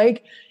that looks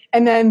like.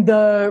 And then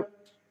the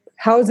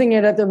housing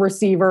it at the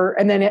receiver,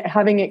 and then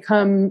having it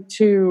come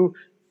to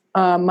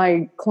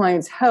my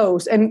client's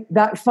house, and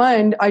that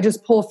fund I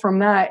just pull from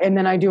that, and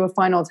then I do a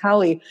final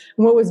tally.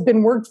 And what has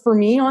been worked for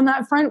me on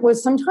that front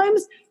was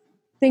sometimes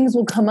things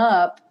will come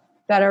up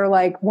that are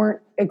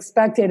weren't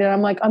expected, and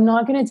I'm like, I'm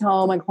not going to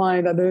tell my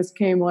client that this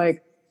came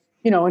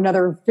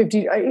another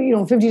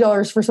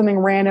 $50 for something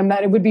random,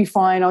 that it would be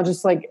fine. I'll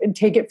just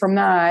take it from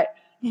that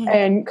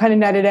and kind of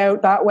net it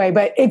out that way.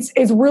 But it's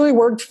really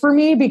worked for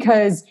me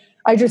because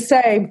I just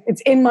say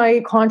it's in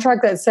my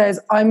contract that says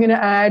I'm going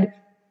to add.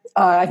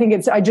 I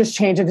just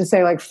changed it to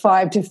say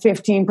 5 to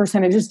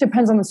 15%. It just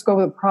depends on the scope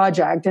of the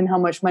project and how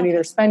much money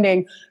they're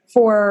spending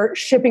for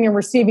shipping and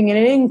receiving. And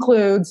it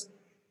includes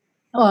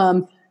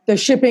the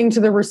shipping to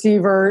the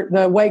receiver,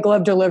 the white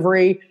glove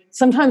delivery.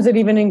 Sometimes it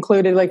even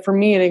included, for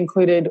me, it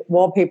included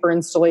wallpaper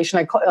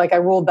installation. I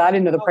rolled that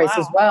into the price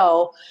as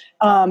well,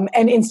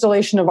 and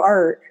installation of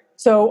art.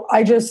 So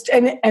I just,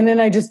 and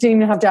then I just didn't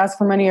even have to ask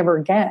for money ever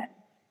again.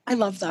 I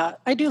love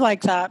that. I do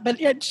like that. But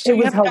you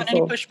haven't gotten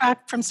any pushback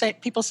from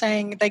people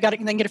saying they get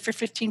it for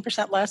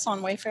 15% less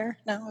on Wayfair?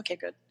 No? Okay,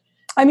 good.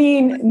 I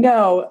mean,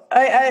 no,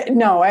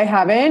 I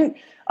haven't.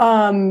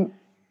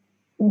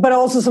 But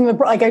also some of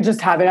the, I just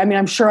haven't. I mean,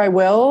 I'm sure I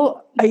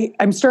will.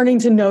 I'm starting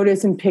to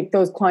notice and pick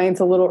those clients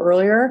a little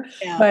earlier,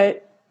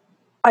 but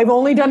I've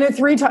only done it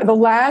 3 times. The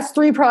last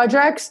 3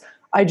 projects,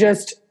 I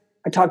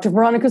talked to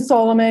Veronica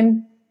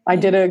Solomon. I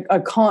did a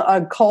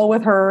call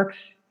with her.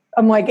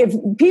 I'm like, if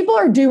people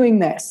are doing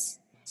this,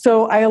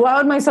 so I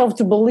allowed myself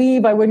to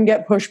believe I wouldn't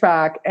get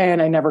pushback,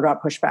 and I never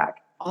got pushback.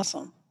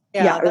 Awesome.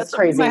 Yeah, that's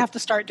crazy. I have to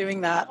start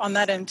doing that on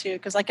that end too,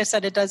 because like I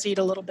said, it does eat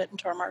a little bit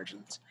into our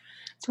margins.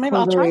 So maybe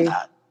I'll try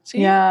that. See?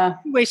 Yeah.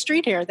 Way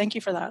street here. Thank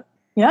you for that.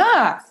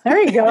 Yeah,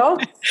 there you go.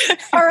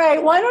 All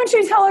right. Why don't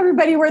you tell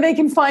everybody where they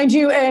can find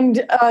you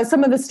and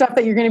some of the stuff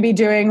that you're going to be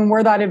doing, and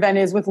where that event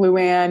is with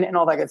Luann and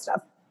all that good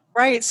stuff.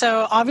 Right.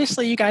 So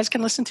obviously you guys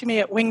can listen to me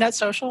at Wingnut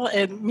Social,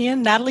 and me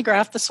and Natalie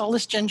Graff, the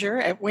Soulless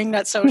Ginger, at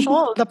Wingnut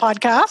Social, the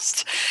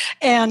podcast.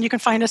 And you can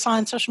find us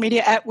on social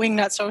media at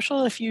Wingnut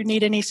Social. If you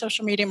need any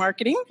social media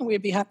marketing,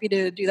 we'd be happy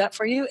to do that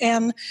for you.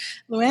 And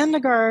Luann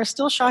Nagar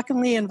still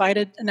shockingly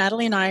invited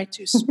Natalie and I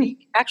to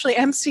speak, actually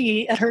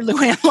MC at her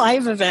Luann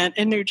Live event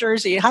in New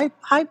Jersey,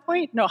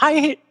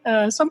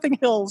 something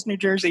Hills, New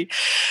Jersey.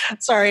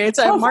 Sorry, it's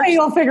Hopefully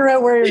you'll figure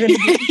out where you're going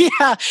to be.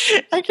 Yeah,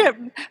 I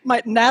can't.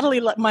 My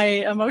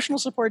emotional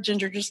support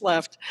ginger just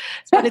left,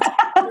 but it's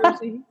New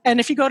Jersey. And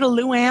if you go to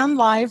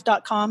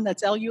luannlive.com,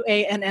 that's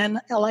LUANNLIVE.com,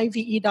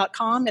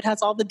 it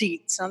has all the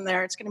deets on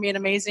there. It's going to be an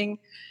amazing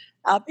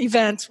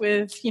event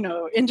with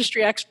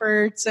industry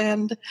experts,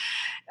 and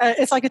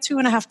it's like a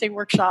 2.5-day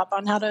workshop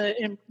on how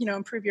to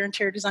improve your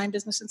interior design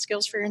business and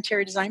skills for your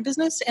interior design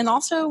business. And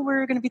also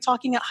we're going to be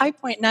talking at High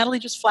Point. Natalie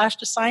just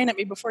flashed a sign at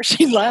me before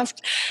she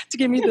left to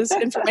give me this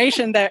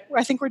information that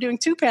I think we're doing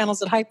 2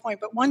 panels at High Point,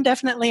 but one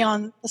definitely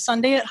on the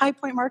Sunday at High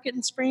Point Market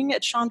in Spring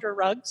at Chandra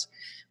Rugs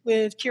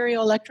with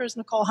Curio Electra's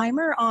Nicole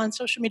Heimer on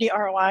social media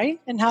ROI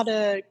and how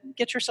to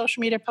get your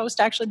social media post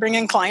to actually bring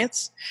in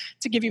clients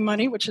to give you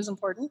money, which is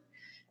important.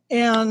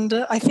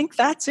 And I think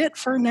that's it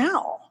for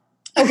now.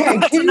 Okay,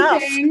 2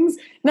 things.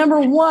 Number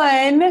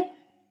 1,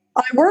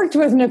 I worked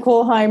with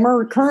Nicole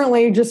Heimer,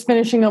 currently just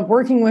finishing up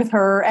working with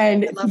her,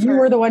 and you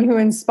were the one who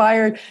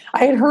inspired.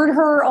 I had heard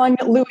her on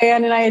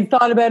Luann, and I had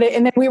thought about it,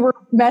 and then we were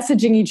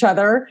messaging each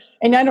other,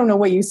 and I don't know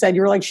what you said.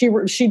 You were like, she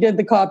did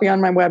the copy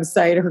on my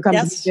website, her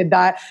company did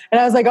that.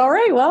 And I was like, all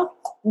right, well,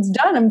 it's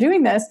done. I'm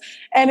doing this.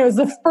 And it was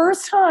the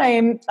first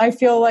time I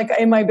feel like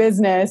in my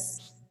business,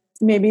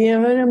 maybe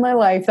even in my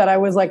life, that I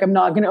was like, I'm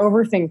not going to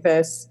overthink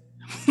this.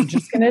 I'm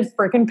just going to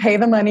freaking pay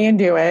the money and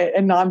do it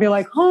and not be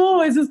like,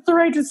 oh, is this the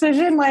right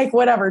decision?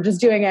 Whatever, just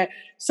doing it.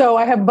 So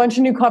I have a bunch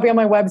of new copy on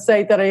my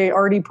website that I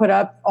already put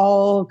up,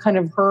 all kind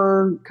of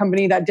her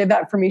company that did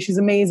that for me. She's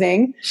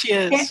amazing. She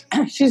is.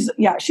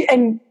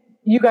 And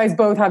you guys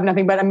both have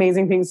nothing but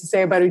amazing things to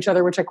say about each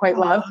other, which I quite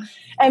love.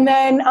 And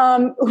then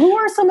who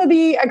are some of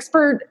the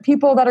expert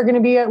people that are going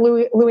to be at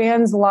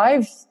Luann's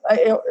Live?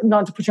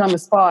 Not to put you on the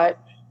spot.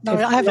 No,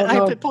 I have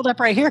it pulled up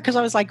right here because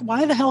I was like,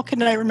 why the hell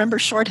couldn't I remember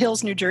Short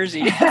Hills, New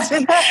Jersey?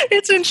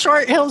 It's in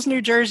Short Hills,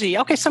 New Jersey.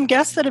 Okay, some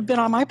guests that have been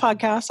on my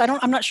podcast.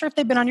 I'm not sure if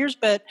they've been on yours,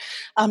 but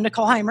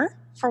Nicole Heimer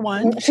for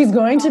one. She's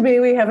going to be.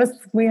 We have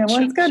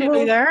one scheduled. She'll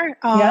be there. Yep.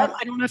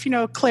 I don't know if you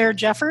know Claire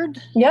Jefford.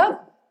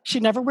 Yep. She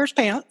never wears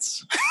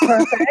pants.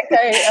 Perfect.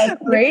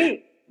 That's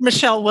great.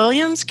 Michelle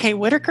Williams, Kay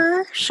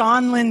Whitaker,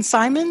 Sean Lynn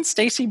Simon,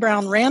 Stacey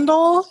Brown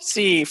Randall,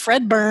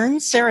 Fred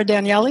Burns, Sarah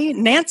Daniele,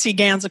 Nancy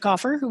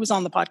Ganzikoffer, who was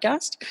on the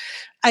podcast,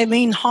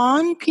 Eileen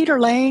Hahn,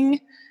 Peter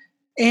Lang,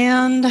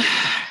 and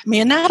me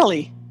and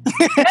Natalie.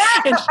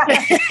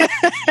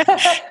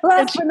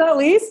 Last but not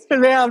least.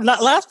 Yeah,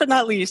 last but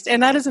not least.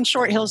 And that is in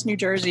Short Hills, New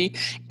Jersey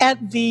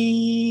at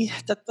the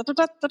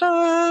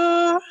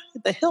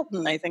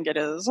Hilton, I think it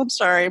is. I'm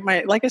sorry.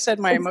 Like I said,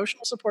 my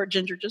emotional support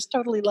ginger just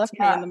totally left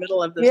me in the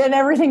middle of this. Yeah, and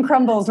everything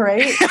crumbles,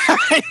 right?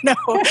 I know.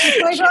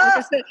 Like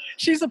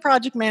she's the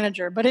project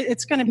manager, but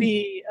it's going to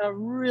be a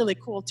really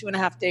cool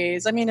 2.5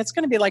 days. I mean, it's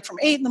going to be like from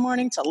 8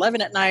 a.m. to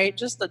 11 at night,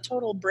 just the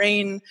total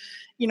brain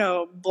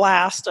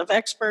blast of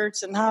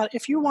experts. And how,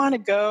 if you want to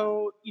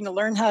go,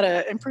 learn how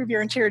to improve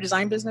your interior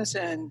design business,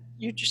 and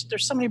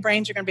there's so many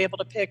brains you're going to be able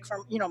to pick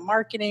from,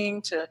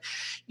 marketing to,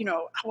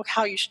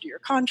 how you should do your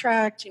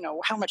contract,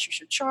 how much you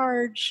should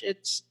charge.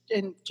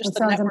 And just that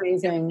the sounds networking,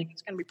 amazing.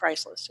 it's going to be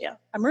priceless. Yeah.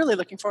 I'm really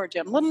looking forward to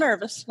it. I'm a little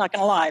nervous, not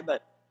going to lie,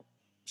 but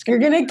you're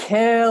going to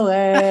kill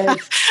it.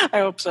 I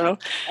hope so.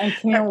 I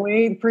can't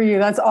wait for you.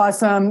 That's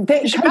awesome.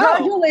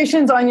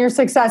 Congratulations on your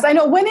success. I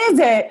know. When is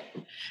it?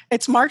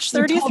 It's March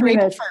 30th through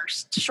April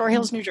 1st, Short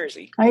Hills, New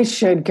Jersey. I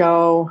should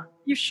go.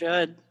 You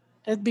should.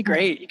 It'd be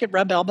great. You could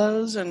rub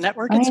elbows and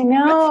network. I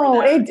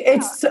know.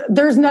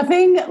 There's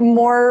nothing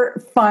more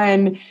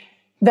fun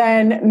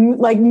than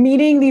like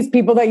meeting these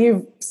people that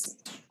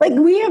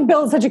we have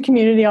built such a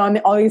community on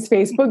all these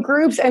Facebook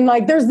groups, and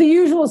like there's the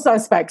usual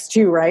suspects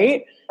too,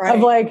 right?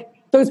 Of like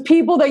those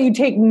people that you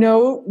take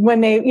note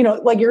when they,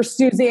 like your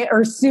Susan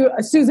or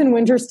Susan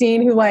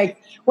Winterstein, who like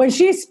when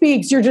she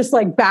speaks, you're just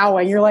like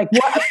bowing. You're like,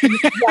 what?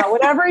 Yeah,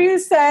 whatever you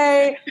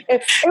say.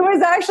 It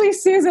was actually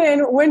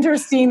Susan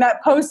Winterstein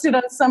that posted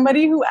on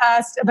somebody who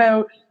asked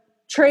about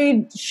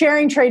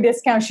sharing trade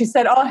discounts. She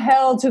said, "Oh,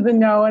 hell to the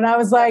no." And I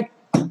was like,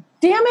 damn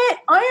it,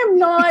 I am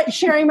not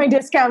sharing my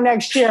discount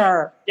next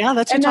year. Yeah,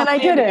 that's and then I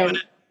did it.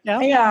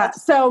 Yeah.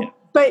 So,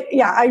 but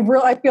yeah, I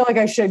feel like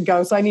I should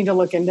go. So I need to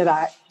look into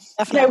that.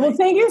 Definitely. Okay, well,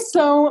 thank you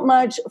so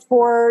much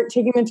for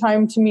taking the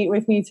time to meet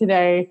with me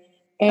today.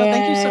 And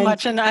thank you so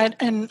much. And I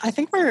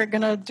think we're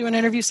going to do an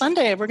interview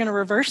Sunday. We're going to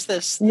reverse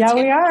this. Yeah,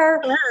 we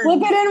are.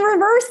 Flip it and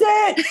reverse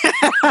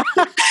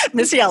it.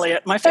 Missy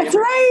Elliott, my favorite.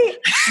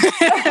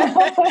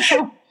 That's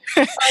right.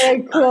 All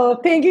right, cool.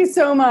 Thank you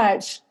so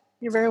much.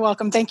 You're very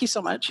welcome. Thank you so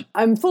much.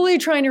 I'm fully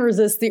trying to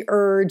resist the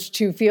urge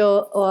to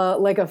feel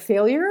like a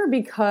failure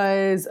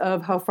because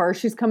of how far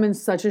she's come in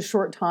such a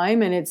short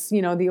time. And it's,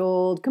 the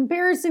old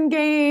comparison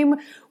game,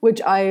 which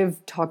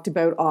I've talked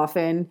about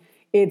often.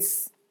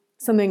 It's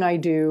something I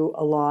do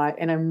a lot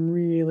and I'm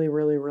really,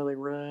 really, really,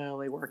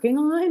 really working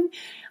on.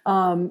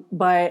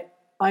 But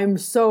I'm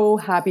so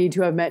happy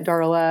to have met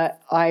Darla.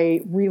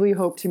 I really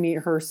hope to meet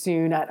her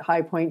soon at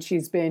High Point.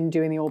 She's been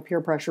doing the old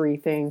peer pressure-y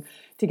thing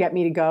to get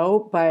me to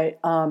go. But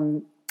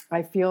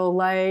I feel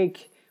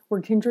like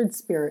we're kindred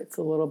spirits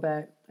a little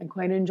bit. I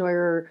quite enjoy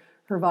her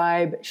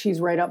vibe.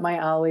 She's right up my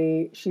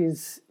alley.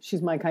 She's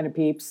my kind of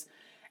peeps.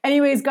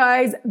 Anyways,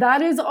 guys,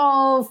 that is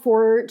all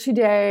for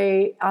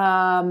today.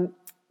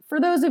 For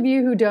those of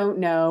you who don't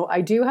know,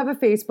 I do have a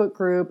Facebook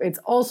group. It's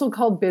also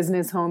called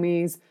Business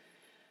Homies.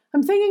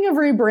 I'm thinking of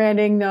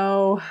rebranding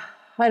though.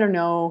 I don't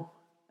know.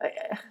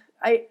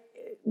 The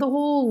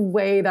whole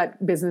way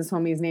that Business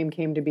Homies name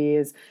came to be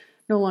is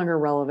no longer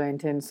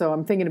relevant. And so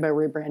I'm thinking about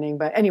rebranding.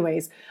 But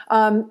anyways,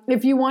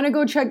 if you want to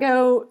go check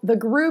out the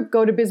group,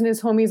 go to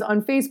Business Homies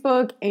on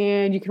Facebook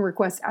and you can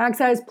request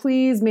access.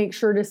 Please make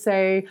sure to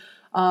say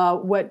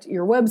what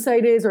your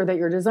website is or that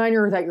you're a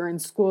designer or that you're in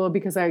school,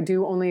 because I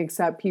do only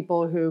accept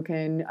people who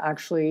can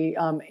actually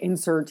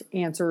insert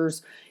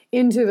answers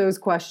into those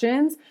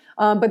questions.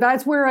 But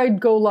that's where I'd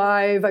go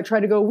live. I try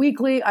to go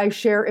weekly. I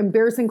share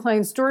embarrassing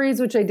client stories,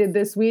 which I did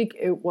this week.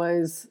 It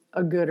was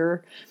a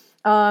gooder.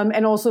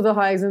 And also the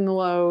highs and the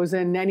lows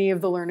and any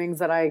of the learnings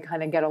that I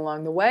kind of get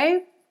along the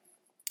way.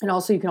 And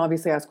also you can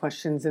obviously ask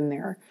questions in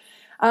there.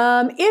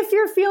 If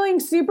you're feeling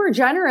super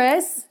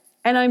generous,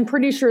 and I'm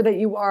pretty sure that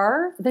you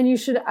are, then you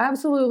should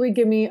absolutely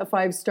give me a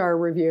 5-star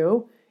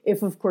review.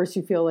 If, of course,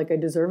 you feel like I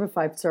deserve a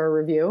 5-star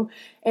review.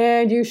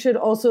 And you should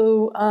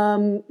also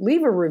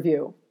leave a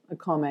review, a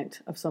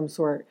comment of some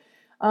sort.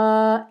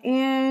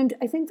 And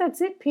I think that's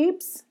it,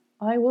 peeps.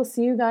 I will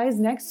see you guys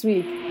next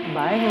week.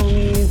 Bye,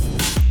 homies.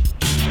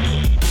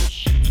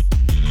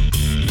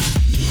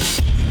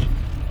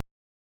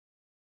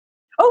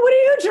 Oh, what are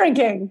you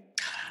drinking?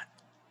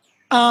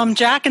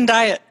 Jack and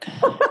Diet.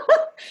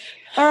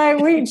 All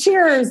right,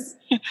 cheers.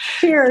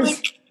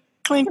 Cheers.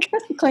 Clink.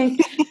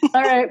 Clink.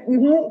 All right.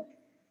 Mm-hmm.